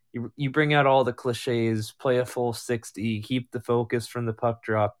 You bring out all the cliches, play a full 60, keep the focus from the puck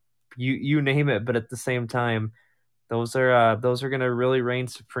drop, you name it. But at the same time, those are going to really reign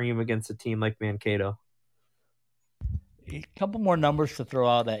supreme against a team like Mankato. A couple more numbers to throw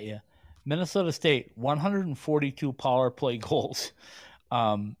out at you. Minnesota State, 142 power play goals.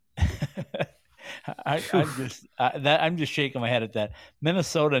 I'm just shaking my head at that.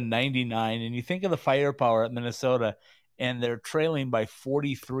 Minnesota 99, and you think of the firepower at Minnesota, and they're trailing by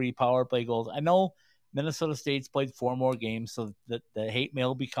 43 power play goals. I know Minnesota State's played 4 more games, so the hate mail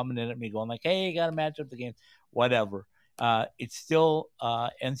will be coming in at me going like, hey, you got to match up the games, whatever. It's still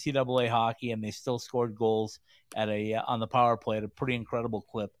NCAA hockey, and they still scored goals at on the power play at a pretty incredible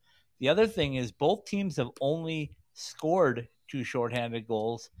clip. The other thing is both teams have only scored 2 shorthanded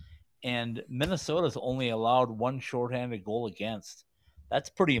goals, and Minnesota's only allowed 1 shorthanded goal against. That's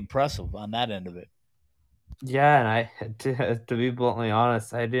pretty impressive on that end of it. Yeah, and to be bluntly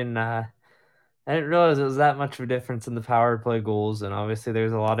honest, I didn't realize it was that much of a difference in the power play goals, and obviously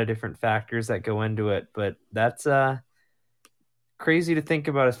there's a lot of different factors that go into it, but that's crazy to think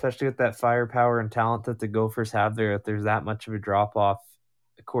about, especially with that firepower and talent that the Gophers have there, if there's that much of a drop-off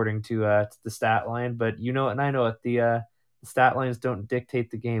according to the stat line. But you know it, and I know it, the stat lines don't dictate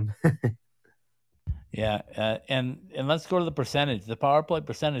the game. Yeah, and let's go to the percentage. The power play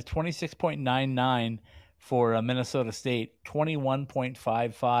percentage, 26.99 for Minnesota State,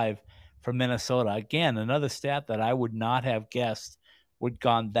 21.55 for Minnesota. Again, another stat that I would not have guessed would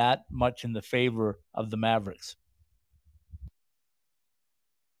gone that much in the favor of the Mavericks.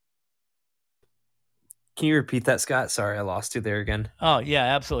 Can you repeat that, Scott? Sorry, I lost you there again. Oh,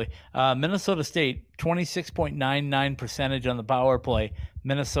 yeah, absolutely. Minnesota State, 26.99 percentage on the power play.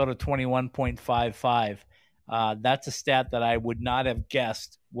 Minnesota, 21.55. That's a stat that I would not have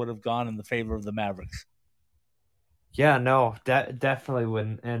guessed would have gone in the favor of the Mavericks. Yeah, no, definitely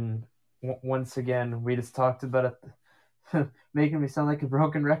wouldn't. And once again, we just talked about it, making me sound like a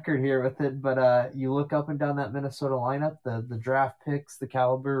broken record here with it. But you look up and down that Minnesota lineup, the draft picks, the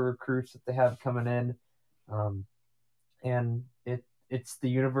caliber recruits that they have coming in, and it's the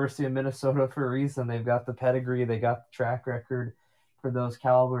University of Minnesota for a reason. They've got the pedigree, they got the track record for those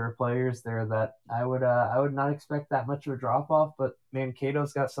caliber players there. That I would not expect that much of a drop off. But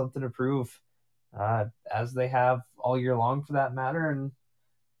Mankato's got something to prove, as they have all year long for that matter, and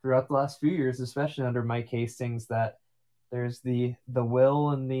throughout the last few years, especially under Mike Hastings. That there's the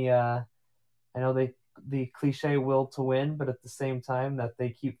will and the I know the cliche will to win, but at the same time that they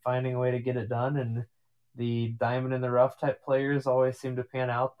keep finding a way to get it done, and the diamond in the rough type players always seem to pan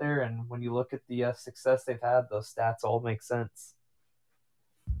out there. And when you look at the success they've had, those stats all make sense.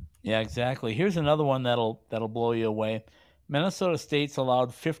 Yeah, exactly. Here's another one that'll blow you away. Minnesota State's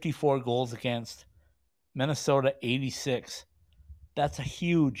allowed 54 goals against, Minnesota 86. That's a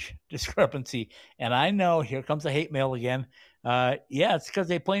huge discrepancy. And I know, here comes the hate mail again. Yeah, it's because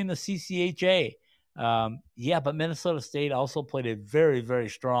they play in the CCHA. But Minnesota State also played a very, very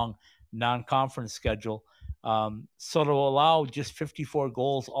strong non-conference schedule. So to allow just 54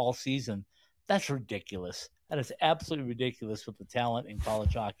 goals all season, that's ridiculous. That is absolutely ridiculous with the talent in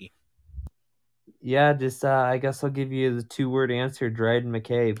college hockey. Yeah, just I guess I'll give you the 2-word answer, Dryden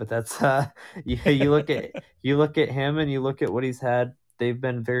McKay. But that's you look at him and you look at what he's had. They've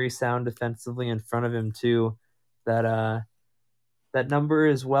been very sound defensively in front of him too. That number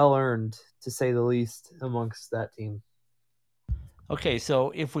is well earned, to say the least, amongst that team. Okay,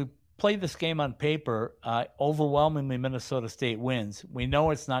 so if we play this game on paper, overwhelmingly Minnesota State wins. We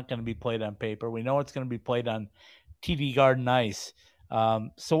know it's not going to be played on paper. We know it's going to be played on TD Garden ice.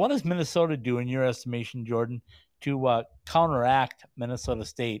 So what does Minnesota do, in your estimation, Jordan, to counteract Minnesota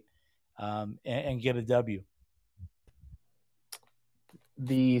State and get a W?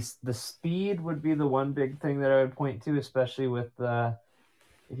 The speed would be the one big thing that I would point to, especially with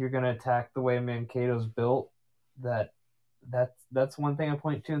if you're going to attack the way Mankato's built. That's one thing I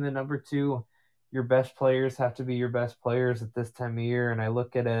point to. And then number 2, your best players have to be your best players at this time of year. And I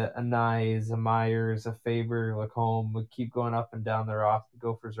look at a Nyes, a Myers, a Faber, Lacombe, would keep going up and down the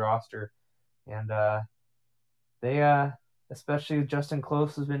Gophers roster. And they especially Justin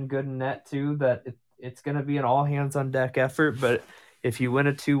Close has been good in net too. That it's going to be an all hands on deck effort. But if you win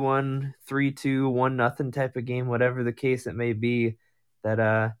a 2-1, 3-2, 1-0 type of game, whatever the case it may be, that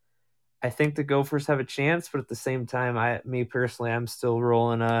I think the Gophers have a chance. But at the same time, I'm still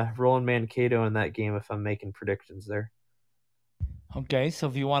rolling Mankato in that game if I'm making predictions there. Okay, so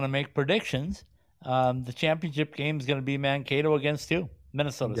if you want to make predictions, the championship game is going to be Mankato against who?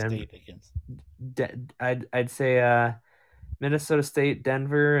 Minnesota State against. I'd say Minnesota State,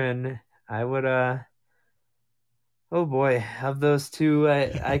 Denver, and I would oh boy, of those two,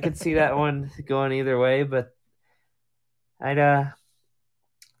 I could see that one going either way, but I'd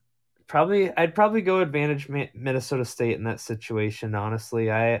probably go advantage Minnesota State in that situation. Honestly,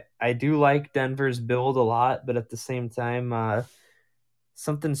 I do like Denver's build a lot, but at the same time,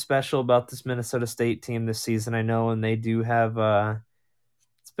 something special about this Minnesota State team this season, I know, and they do have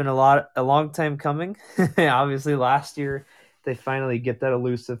it's been a long time coming. Obviously, last year they finally get that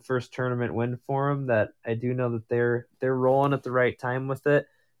elusive first tournament win for them. That I do know that they're rolling at the right time with it,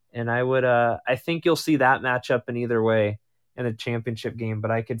 and I think you'll see that matchup in either way in the championship game.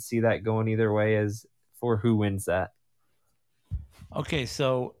 But I could see that going either way as for who wins that. Okay,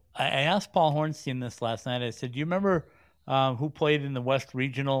 so I asked Paul Hornstein this last night. I said, "Do you remember who played in the West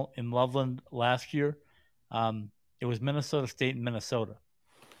Regional in Loveland last year?" It was Minnesota State and Minnesota.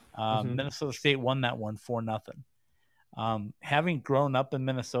 Minnesota State won that one 4-0. Having grown up in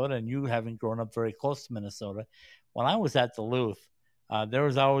Minnesota, and you having grown up very close to Minnesota, when I was at Duluth, there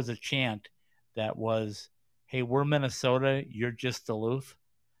was always a chant that was, "Hey, we're Minnesota, you're just Duluth."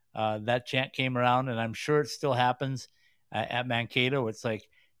 That chant came around, and I'm sure it still happens at Mankato. It's like,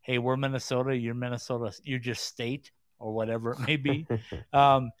 "Hey, we're Minnesota, you're Minnesota, you're just state," or whatever it may be.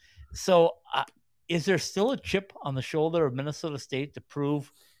 So is there still a chip on the shoulder of Minnesota State to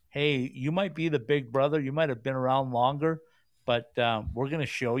prove, hey, you might be the big brother, you might have been around longer, but we're going to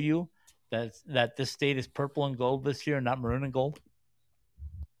show you that this state is purple and gold this year, not maroon and gold?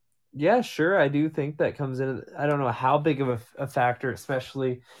 Yeah, sure. I do think that comes in. I don't know how big of a factor,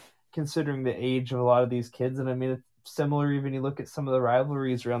 especially considering the age of a lot of these kids. And I mean, it's similar even you look at some of the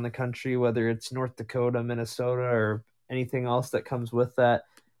rivalries around the country, whether it's North Dakota, Minnesota, or anything else that comes with that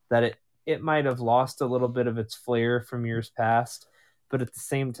it might have lost a little bit of its flair from years past. But at the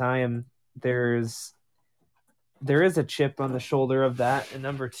same time, there is a chip on the shoulder of that. And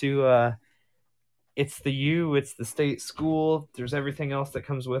number two, it's the state school. There's everything else that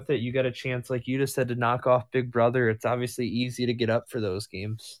comes with it. You got a chance, like you just said, to knock off Big Brother. It's obviously easy to get up for those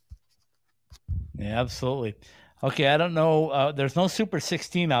games. Yeah, absolutely. Okay, I don't know. There's no Super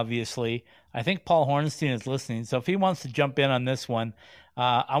 16, obviously. I think Paul Hornstein is listening. So if he wants to jump in on this one,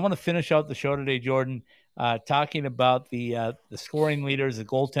 I want to finish out the show today, Jordan, talking about the scoring leaders, the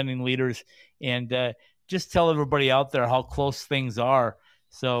goaltending leaders, and just tell everybody out there how close things are.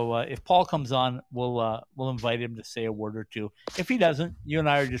 So if Paul comes on, we'll invite him to say a word or two. If he doesn't, you and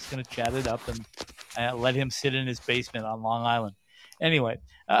I are just going to chat it up and let him sit in his basement on Long Island. Anyway,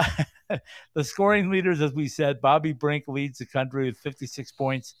 the scoring leaders, as we said, Bobby Brink leads the country with 56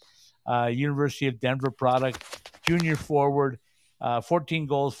 points. University of Denver product, junior forward, 14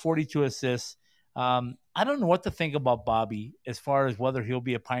 goals, 42 assists. I don't know what to think about Bobby as far as whether he'll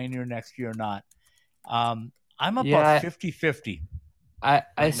be a Pioneer next year or not. I'm about 50-50.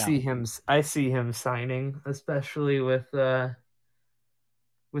 I see him signing, especially with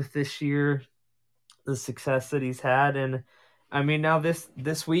this year, the success that he's had. And I mean, now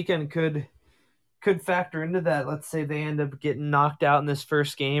this weekend could factor into that. Let's say they end up getting knocked out in this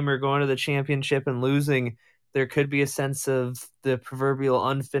first game or going to the championship and losing. There could be a sense of the proverbial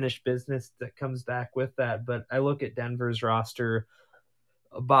unfinished business that comes back with that. But I look at Denver's roster,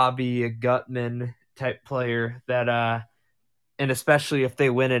 Bobby, a Gutman type player that and especially if they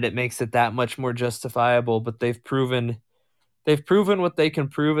win it, it makes it that much more justifiable. But they've proven what they can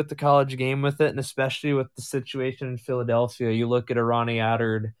prove at the college game with it, and especially with the situation in Philadelphia. You look at Ronnie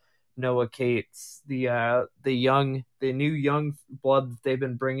Attard, Noah Cates, the new young blood that they've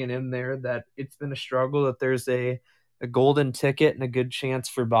been bringing in there. That it's been a struggle. That there's a golden ticket and a good chance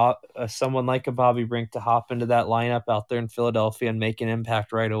for someone like a Bobby Brink to hop into that lineup out there in Philadelphia and make an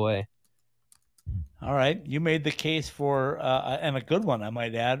impact right away. All right, you made the case for, and a good one, I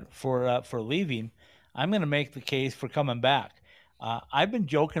might add, for leaving. I'm going to make the case for coming back. I've been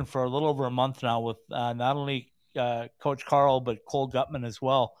joking for a little over a month now with not only Coach Carl but Cole Gutman as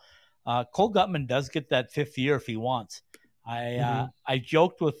well. Cole Gutman does get that fifth year if he wants. I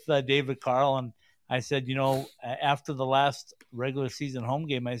joked with David Carl and I said, after the last regular season home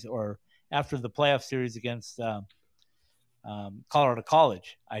game, or after the playoff series against Colorado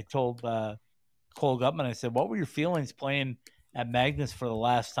College, I told Cole Gutman, I said, what were your feelings playing at Magnus for the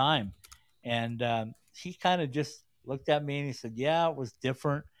last time? And he kind of just looked at me and he said, yeah, it was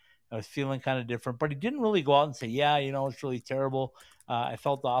different. I was feeling kind of different, but he didn't really go out and say, yeah, it's really terrible. I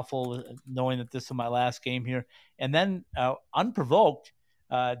felt awful knowing that this was my last game here. And then unprovoked,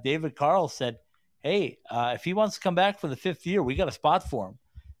 David Carl said, hey, if he wants to come back for the fifth year, we got a spot for him.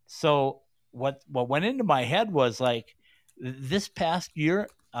 So what went into my head was like, this past year,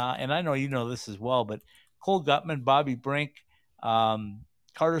 and I know you know this as well, but Cole Gutman, Bobby Brink,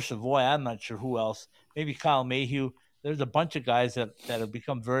 Carter Savoy, I'm not sure who else, maybe Kyle Mayhew. There's a bunch of guys that have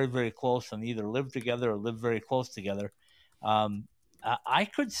become very, very close and either live together or live very close together. I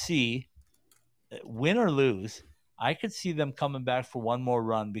could see, win or lose, I could see them coming back for one more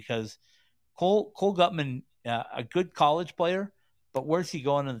run because Cole Gutman, a good college player, but where's he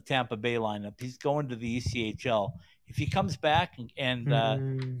going in the Tampa Bay lineup? He's going to the ECHL. If he comes back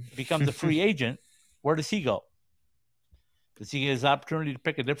and becomes a free agent, where does he go? Does he get his opportunity to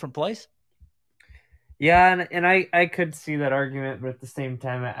pick a different place? Yeah, and I could see that argument, but at the same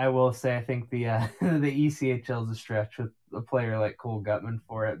time, I will say I think the the ECHL is a stretch with a player like Cole Gutman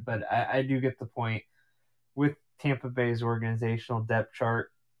for it. But I do get the point with Tampa Bay's organizational depth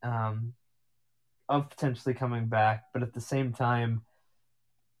chart of potentially coming back, but at the same time,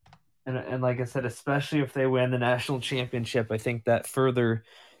 and like I said, especially if they win the national championship, I think that further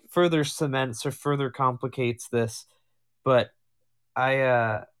cements or further complicates this. But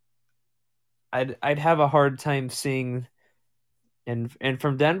I'd have a hard time seeing, and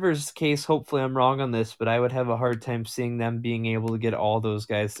from Denver's case, hopefully I'm wrong on this, but I would have a hard time seeing them being able to get all those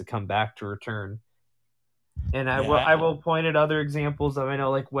guys to come back to return. And I will point at other examples of, I know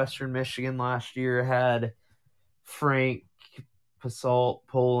like Western Michigan last year had Frank, Pasalt,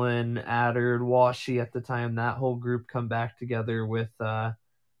 Poland, Adder, Washi at the time, that whole group come back together with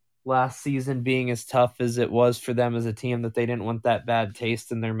last season being as tough as it was for them as a team, that they didn't want that bad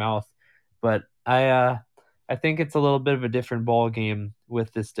taste in their mouth. But I think it's a little bit of a different ball game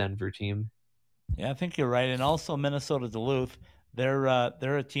with this Denver team. Yeah, I think you're right. And also Minnesota Duluth, they're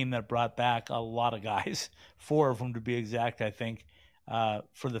a team that brought back a lot of guys, 4 of them to be exact, I think,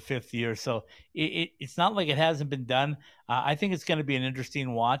 for the 5th year. So it's not like it hasn't been done. I think it's going to be an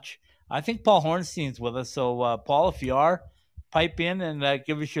interesting watch. I think Paul Hornstein's with us. So, Paul, if you are, pipe in and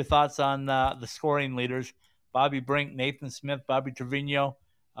give us your thoughts on the scoring leaders: Bobby Brink, Nathan Smith, Bobby Trevino.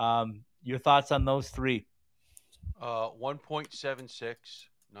 Your thoughts on those 3? 1.76,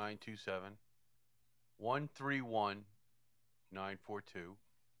 927. 131, 942.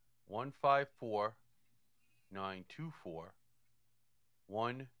 154, 924.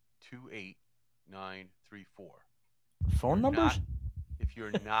 128, 934. Phone numbers? If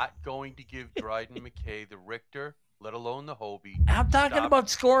you're not going to give Dryden McKay the Richter, let alone the Hobie. I'm talking about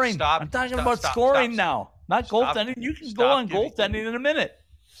scoring. I'm talking about scoring now, not goaltending. You can go on goaltending in a minute.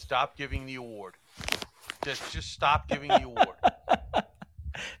 Stop giving the award. Just stop giving the award.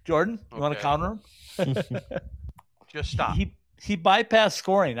 Jordan, you want to counter him? Just stop. He bypassed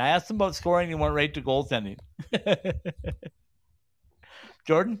scoring. I asked him about scoring. He went right to goaltending.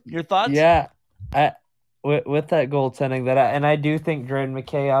 Jordan, your thoughts? Yeah, with that goaltending, I do think Dryden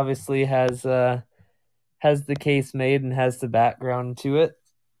McKay obviously has the case made and has the background to it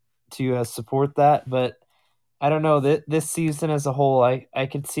to support that. But I don't know, this season as a whole, I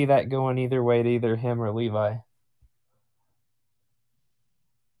could see that going either way to either him or Levi.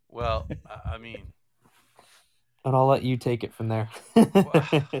 Well, I mean, and I'll let you take it from there.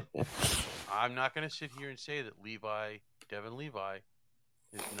 I'm not going to sit here and say that Devin Levi,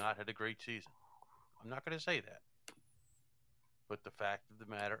 has not had a great season. I'm not going to say that. But the fact of the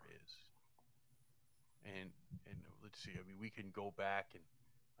matter is, and let's see, I mean, we can go back and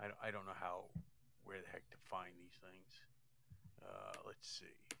I don't know where the heck to find these things. Let's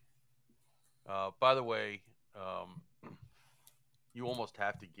see. By the way, you almost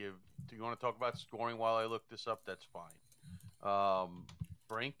have to give. Do you want to talk about scoring while I look this up? That's fine.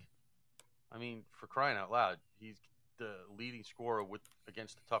 Brink, I mean, for crying out loud, he's the leading scorer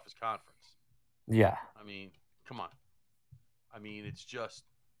against the toughest conference. Yeah. I mean, come on. I mean, it's just,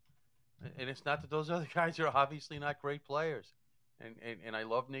 and it's not that those other guys are obviously not great players. And I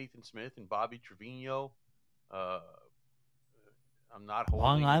love Nathan Smith and Bobby Trevino. I'm not holding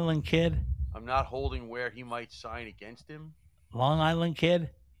Long Island kid. I'm not holding where he might sign against him. Long Island kid.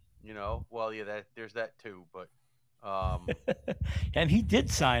 You know, well, yeah, there's that too, but. And he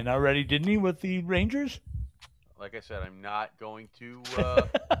did sign already, didn't he, with the Rangers? Like I said, I'm not going to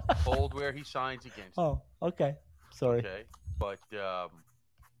hold where he signs against him. Oh, okay. Sorry. Okay, but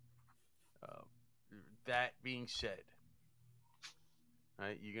that being said,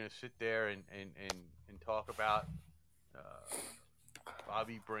 right, you're going to sit there and talk about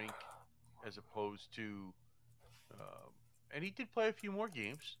Bobby Brink as opposed to, and he did play a few more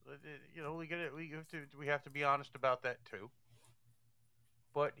games. You know, we have to be honest about that too.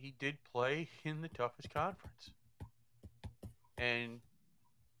 But he did play in the toughest conference, and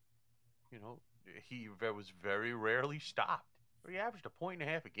you know he was very rarely stopped. He averaged 1.5 points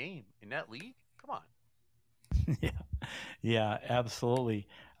a game in that league. Come on. Yeah, absolutely.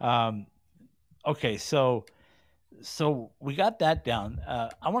 Okay, so we got that down.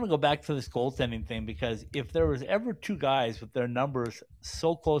 I want to go back to this goaltending thing, because if there was ever 2 guys with their numbers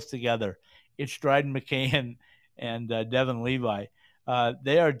so close together, it's Dryden McKay and Devin Levi.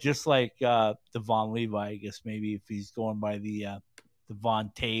 They are just like Devon Levi, I guess, maybe if he's going by the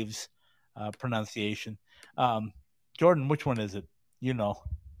Devon Taves pronunciation. Jordan, which one is it? You know,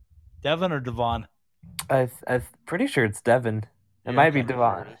 Devin or Devon? I'm pretty sure it's Devin. It Yeah, might I'm be pretty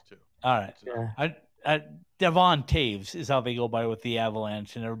Devon. sure it is too. All right. It's not. Yeah. Devon Taves is how they go by with the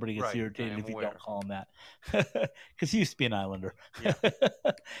Avalanche, and everybody gets Right, irritated I am if you aware. don't call him that. Because he used to be an Islander. Yeah.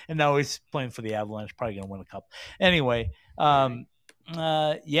 And now he's playing for the Avalanche, probably going to win a cup. Anyway, Maybe.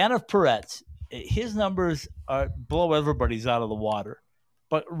 Yanov Peretz, his numbers are blow everybody's out of the water.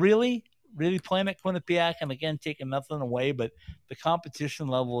 But really playing at Quinnipiac, and again, taking nothing away, but the competition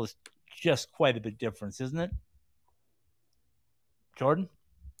level is just quite a bit different, isn't it? Jordan?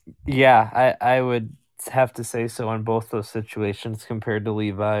 Yeah, I would have to say so on both those situations compared to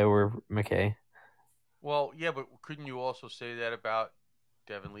Levi or McKay. Well, yeah, but couldn't you also say that about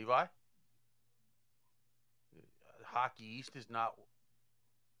Devin Levi? Hockey East is not.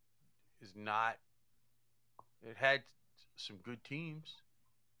 It had some good teams,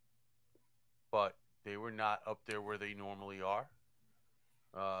 but they were not up there where they normally are.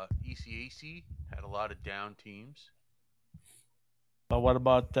 ECAC had a lot of down teams. But what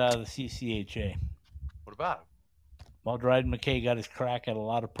about the CCHA? What about him? Well, Dryden McKay got his crack at a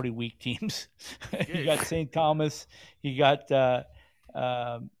lot of pretty weak teams. He did. got St. Thomas. He got, well,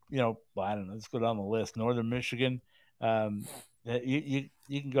 I don't know. Let's go down the list. Northern Michigan. You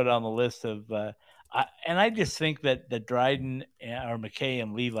can go down the list of, and I just think that Dryden or McKay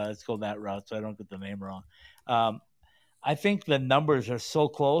and Levi, let's go that route so I don't get the name wrong. I think the numbers are so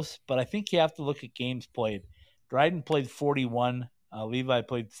close, but I think you have to look at games played. Dryden played 41. Levi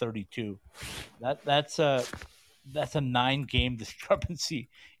played 32. That's a 9-game discrepancy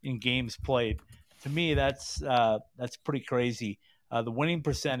in games played. To me, that's pretty crazy. The winning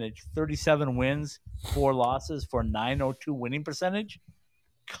percentage, 37 wins, 4 losses for 902 winning percentage.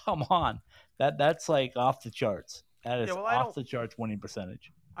 Come on, that's like off the charts. That is off the charts winning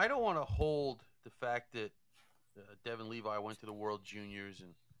percentage. I don't want to hold the fact that Devin Levi went to the World Juniors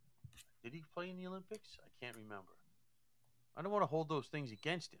and did he play in the Olympics? I can't remember. I don't want to hold those things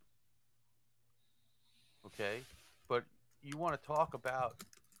against him. Okay, but you want to talk about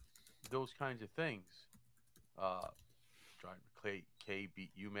those kinds of things. Dryden McKay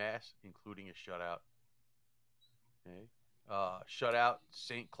beat UMass, including a shutout. Okay, shutout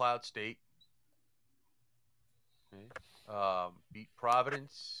St. Cloud State. Okay. Beat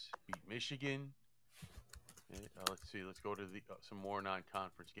Providence, beat Michigan. Okay. Let's see. Let's go to some more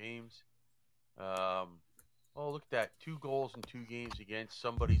non-conference games. Look at that. 2 goals in 2 games against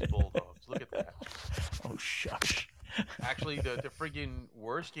somebody's Bulldogs. Look at that. Oh, shush. Actually, the friggin'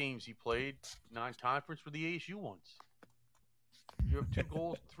 worst games he played, non-conference, were the ASU ones. You have 2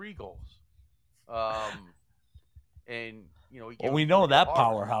 goals, 3 goals. And, well, we know that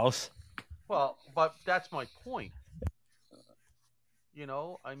powerhouse. Well, but that's my point.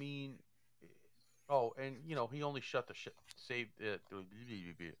 I mean, and he only shut the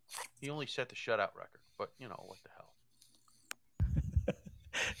he only set the shutout record. But what the hell?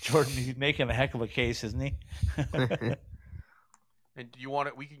 Jordan, he's making a heck of a case, isn't he? And do you want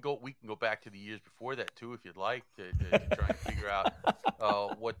it? We can go back to the years before that too, if you'd like, to try and figure out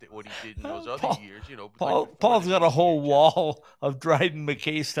what he did in those other years. Paul's got a whole wall of Dryden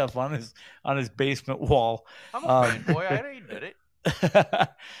McKay stuff on his basement wall. I'm a fanboy. I admit it.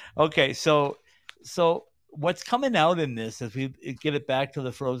 Okay, so what's coming out in this, as we get it back to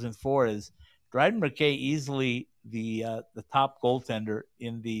the Frozen Four, is Dryden McKay easily the top goaltender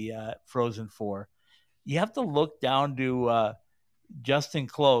in the Frozen Four. You have to look down to Justin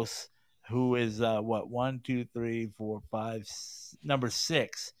Close, who is number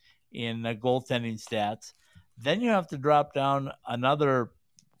 6 in goaltending stats. Then you have to drop down another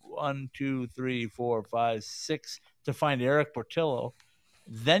 6 to find Eric Portillo.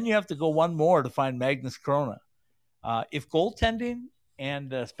 Then you have to go one more to find Magnus Krona. If goaltending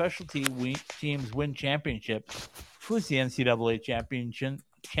and specialty teams win championships, who's the NCAA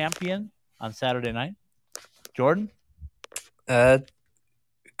champion on Saturday night? Jordan?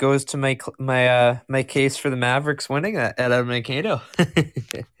 Goes to my case for the Mavericks winning at Mankato.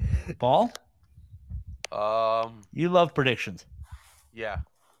 Paul? You love predictions. Yeah.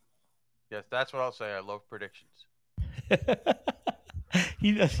 Yes, that's what I'll say. I love predictions.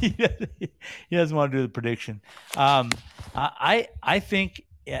 He doesn't want to do the prediction. I think,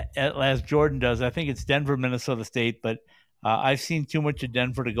 as Jordan does, I think it's Denver, Minnesota State, but I've seen too much of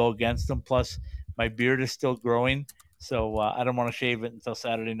Denver to go against them. Plus, my beard is still growing, so I don't want to shave it until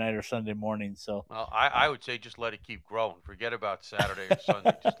Saturday night or Sunday morning. So, well, I would say just let it keep growing. Forget about Saturday or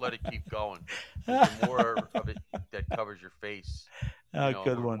Sunday. Just let it keep going. The more of it that covers your face,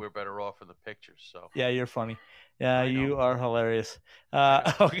 good one. We're better off in the pictures. So yeah, you're funny. Yeah, you are hilarious.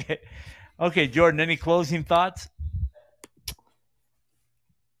 Okay, Jordan. Any closing thoughts?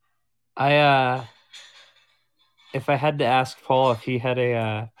 I If I had to ask Paul if he had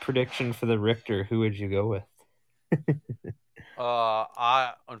a prediction for the Richter, who would you go with?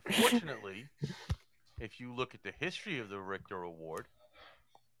 I unfortunately, if you look at the history of the Richter Award,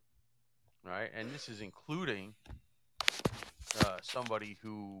 right, and this is including somebody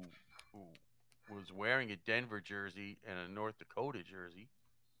who was wearing a Denver jersey and a North Dakota jersey.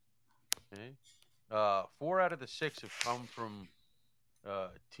 Okay? 4 out of the 6 have come from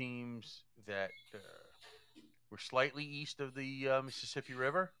teams that were slightly east of the Mississippi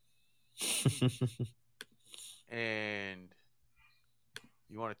River. And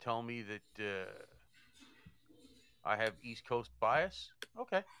you want to tell me that I have East Coast bias?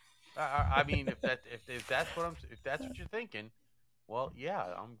 Okay. I mean, if that's what you're thinking, well, yeah,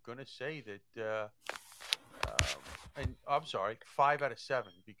 I'm gonna say that. And I'm sorry, 5 out of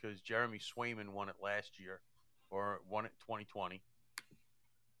 7 because Jeremy Swayman won it last year, or won it 2020,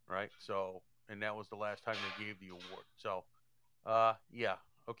 right? So, and that was the last time they gave the award. So, yeah,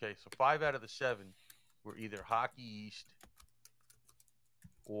 okay. So 5 out of the 7 were either Hockey East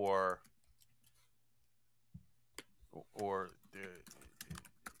or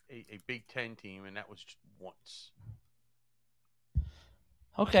a Big Ten team, and that was just once.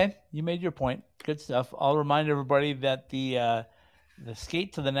 Okay, you made your point. Good stuff. I'll remind everybody that the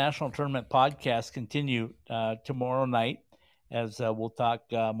Skate to the National Tournament podcast continue tomorrow night, as we'll talk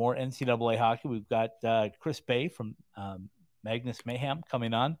more NCAA hockey. We've got Chris Bay from Magnus Mayhem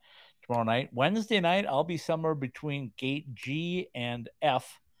coming on tomorrow night. Wednesday night, I'll be somewhere between Gate G and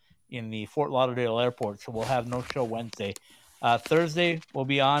F in the Fort Lauderdale airport, so we'll have no show Wednesday. Thursday, we'll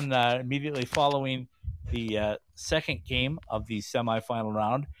be on immediately following the second game of the semifinal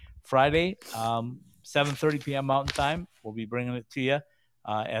round. Friday, 7:30 p.m. Mountain Time, we'll be bringing it to you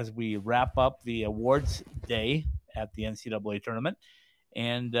as we wrap up the awards day at the NCAA tournament.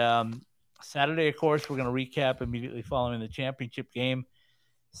 And Saturday, of course, we're going to recap immediately following the championship game.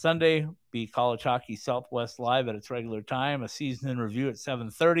 Sunday, be College Hockey Southwest live at its regular time, a season in review at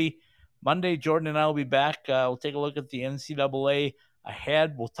 7:30. Monday, Jordan and I will be back. We'll take a look at the NCAA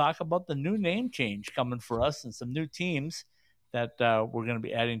ahead. We'll talk about the new name change coming for us and some new teams that we're going to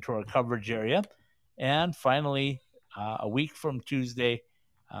be adding to our coverage area. And finally, a week from Tuesday,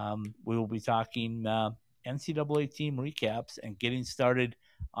 we will be talking NCAA team recaps and getting started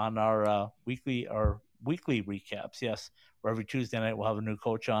on our weekly recaps. Yes, where every Tuesday night we'll have a new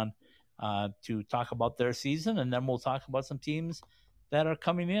coach on to talk about their season, and then we'll talk about some teams that are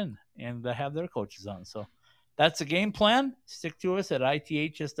coming in and have their coaches on. So that's the game plan. Stick to us at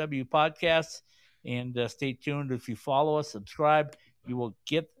ITHSW Podcasts and stay tuned. If you follow us, subscribe, you will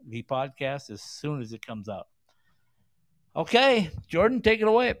get the podcast as soon as it comes out. Okay, Jordan, take it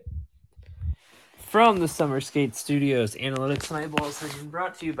away. From the Summer Skate Studios, Analytics and Eyeballs has been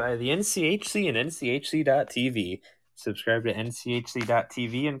brought to you by the NCHC and NCHC.TV. Subscribe to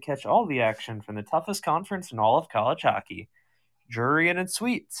NCHC.TV and catch all the action from the toughest conference in all of college hockey. Drury Inn and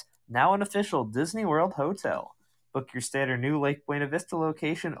Suites, now an official Disney World hotel. Book your stay at our new Lake Buena Vista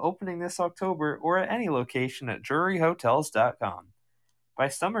location opening this October or at any location at druryhotels.com. By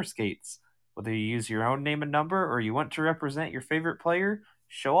Summer Skates, whether you use your own name and number or you want to represent your favorite player,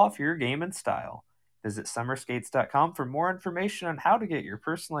 show off your game and style. Visit summerskates.com for more information on how to get your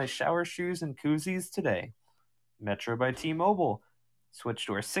personalized shower shoes and koozies today. Metro by T-Mobile. Switch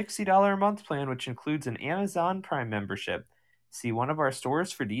to our $60 a month plan, which includes an Amazon Prime membership. See one of our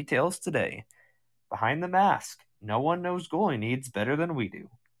stores for details today. Behind the Mask. No one knows goalie needs better than we do.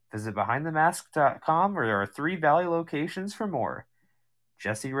 Visit BehindTheMask.com or our 3 Valley locations for more.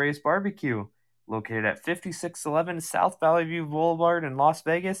 Jesse Ray's Barbecue. Located at 5611 South Valley View Boulevard in Las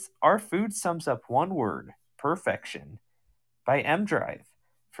Vegas, our food sums up one word: perfection. By M-Drive.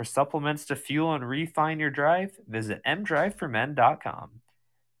 For supplements to fuel and refine your drive, visit mdriveformen.com.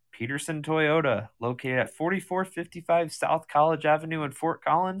 Peterson Toyota, located at 4455 South College Avenue in Fort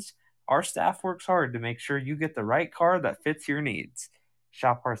Collins, our staff works hard to make sure you get the right car that fits your needs.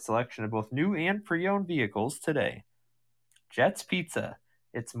 Shop our selection of both new and pre-owned vehicles today. Jets Pizza.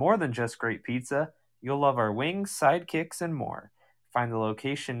 It's more than just great pizza. You'll love our wings, sidekicks, and more. Find the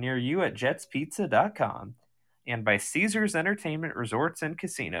location near you at jetspizza.com. And by Caesars Entertainment Resorts and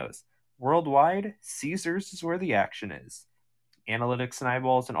Casinos. Worldwide, Caesars is where the action is. Analytics and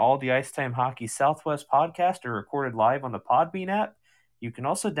Eyeballs and all the Ice Time Hockey Southwest podcast are recorded live on the Podbean app. You can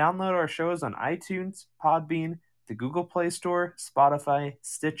also download our shows on iTunes, Podbean, the Google Play Store, Spotify,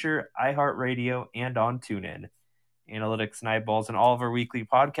 Stitcher, iHeartRadio, and on TuneIn. Analytics and Eyeballs and all of our weekly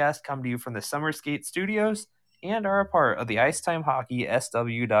podcasts come to you from the Summer Skate Studios and are a part of the Icetime Hockey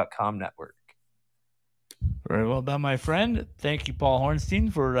SW.com network. Very well done, my friend. Thank you, Paul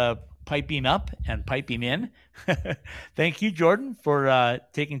Hornstein, for piping up and piping in. Thank you, Jordan, for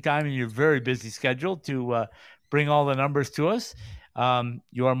taking time in your very busy schedule to bring all the numbers to us.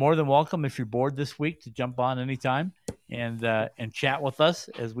 You are more than welcome if you're bored this week to jump on anytime and chat with us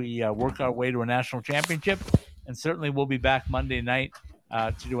as we work our way to a national championship. And certainly we'll be back Monday night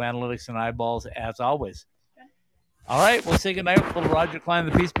to do Analytics and Eyeballs as always. All right, we'll say goodnight with little Roger Klein,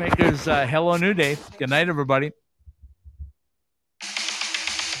 the Peacemakers. Hello, New Day. Good night, everybody.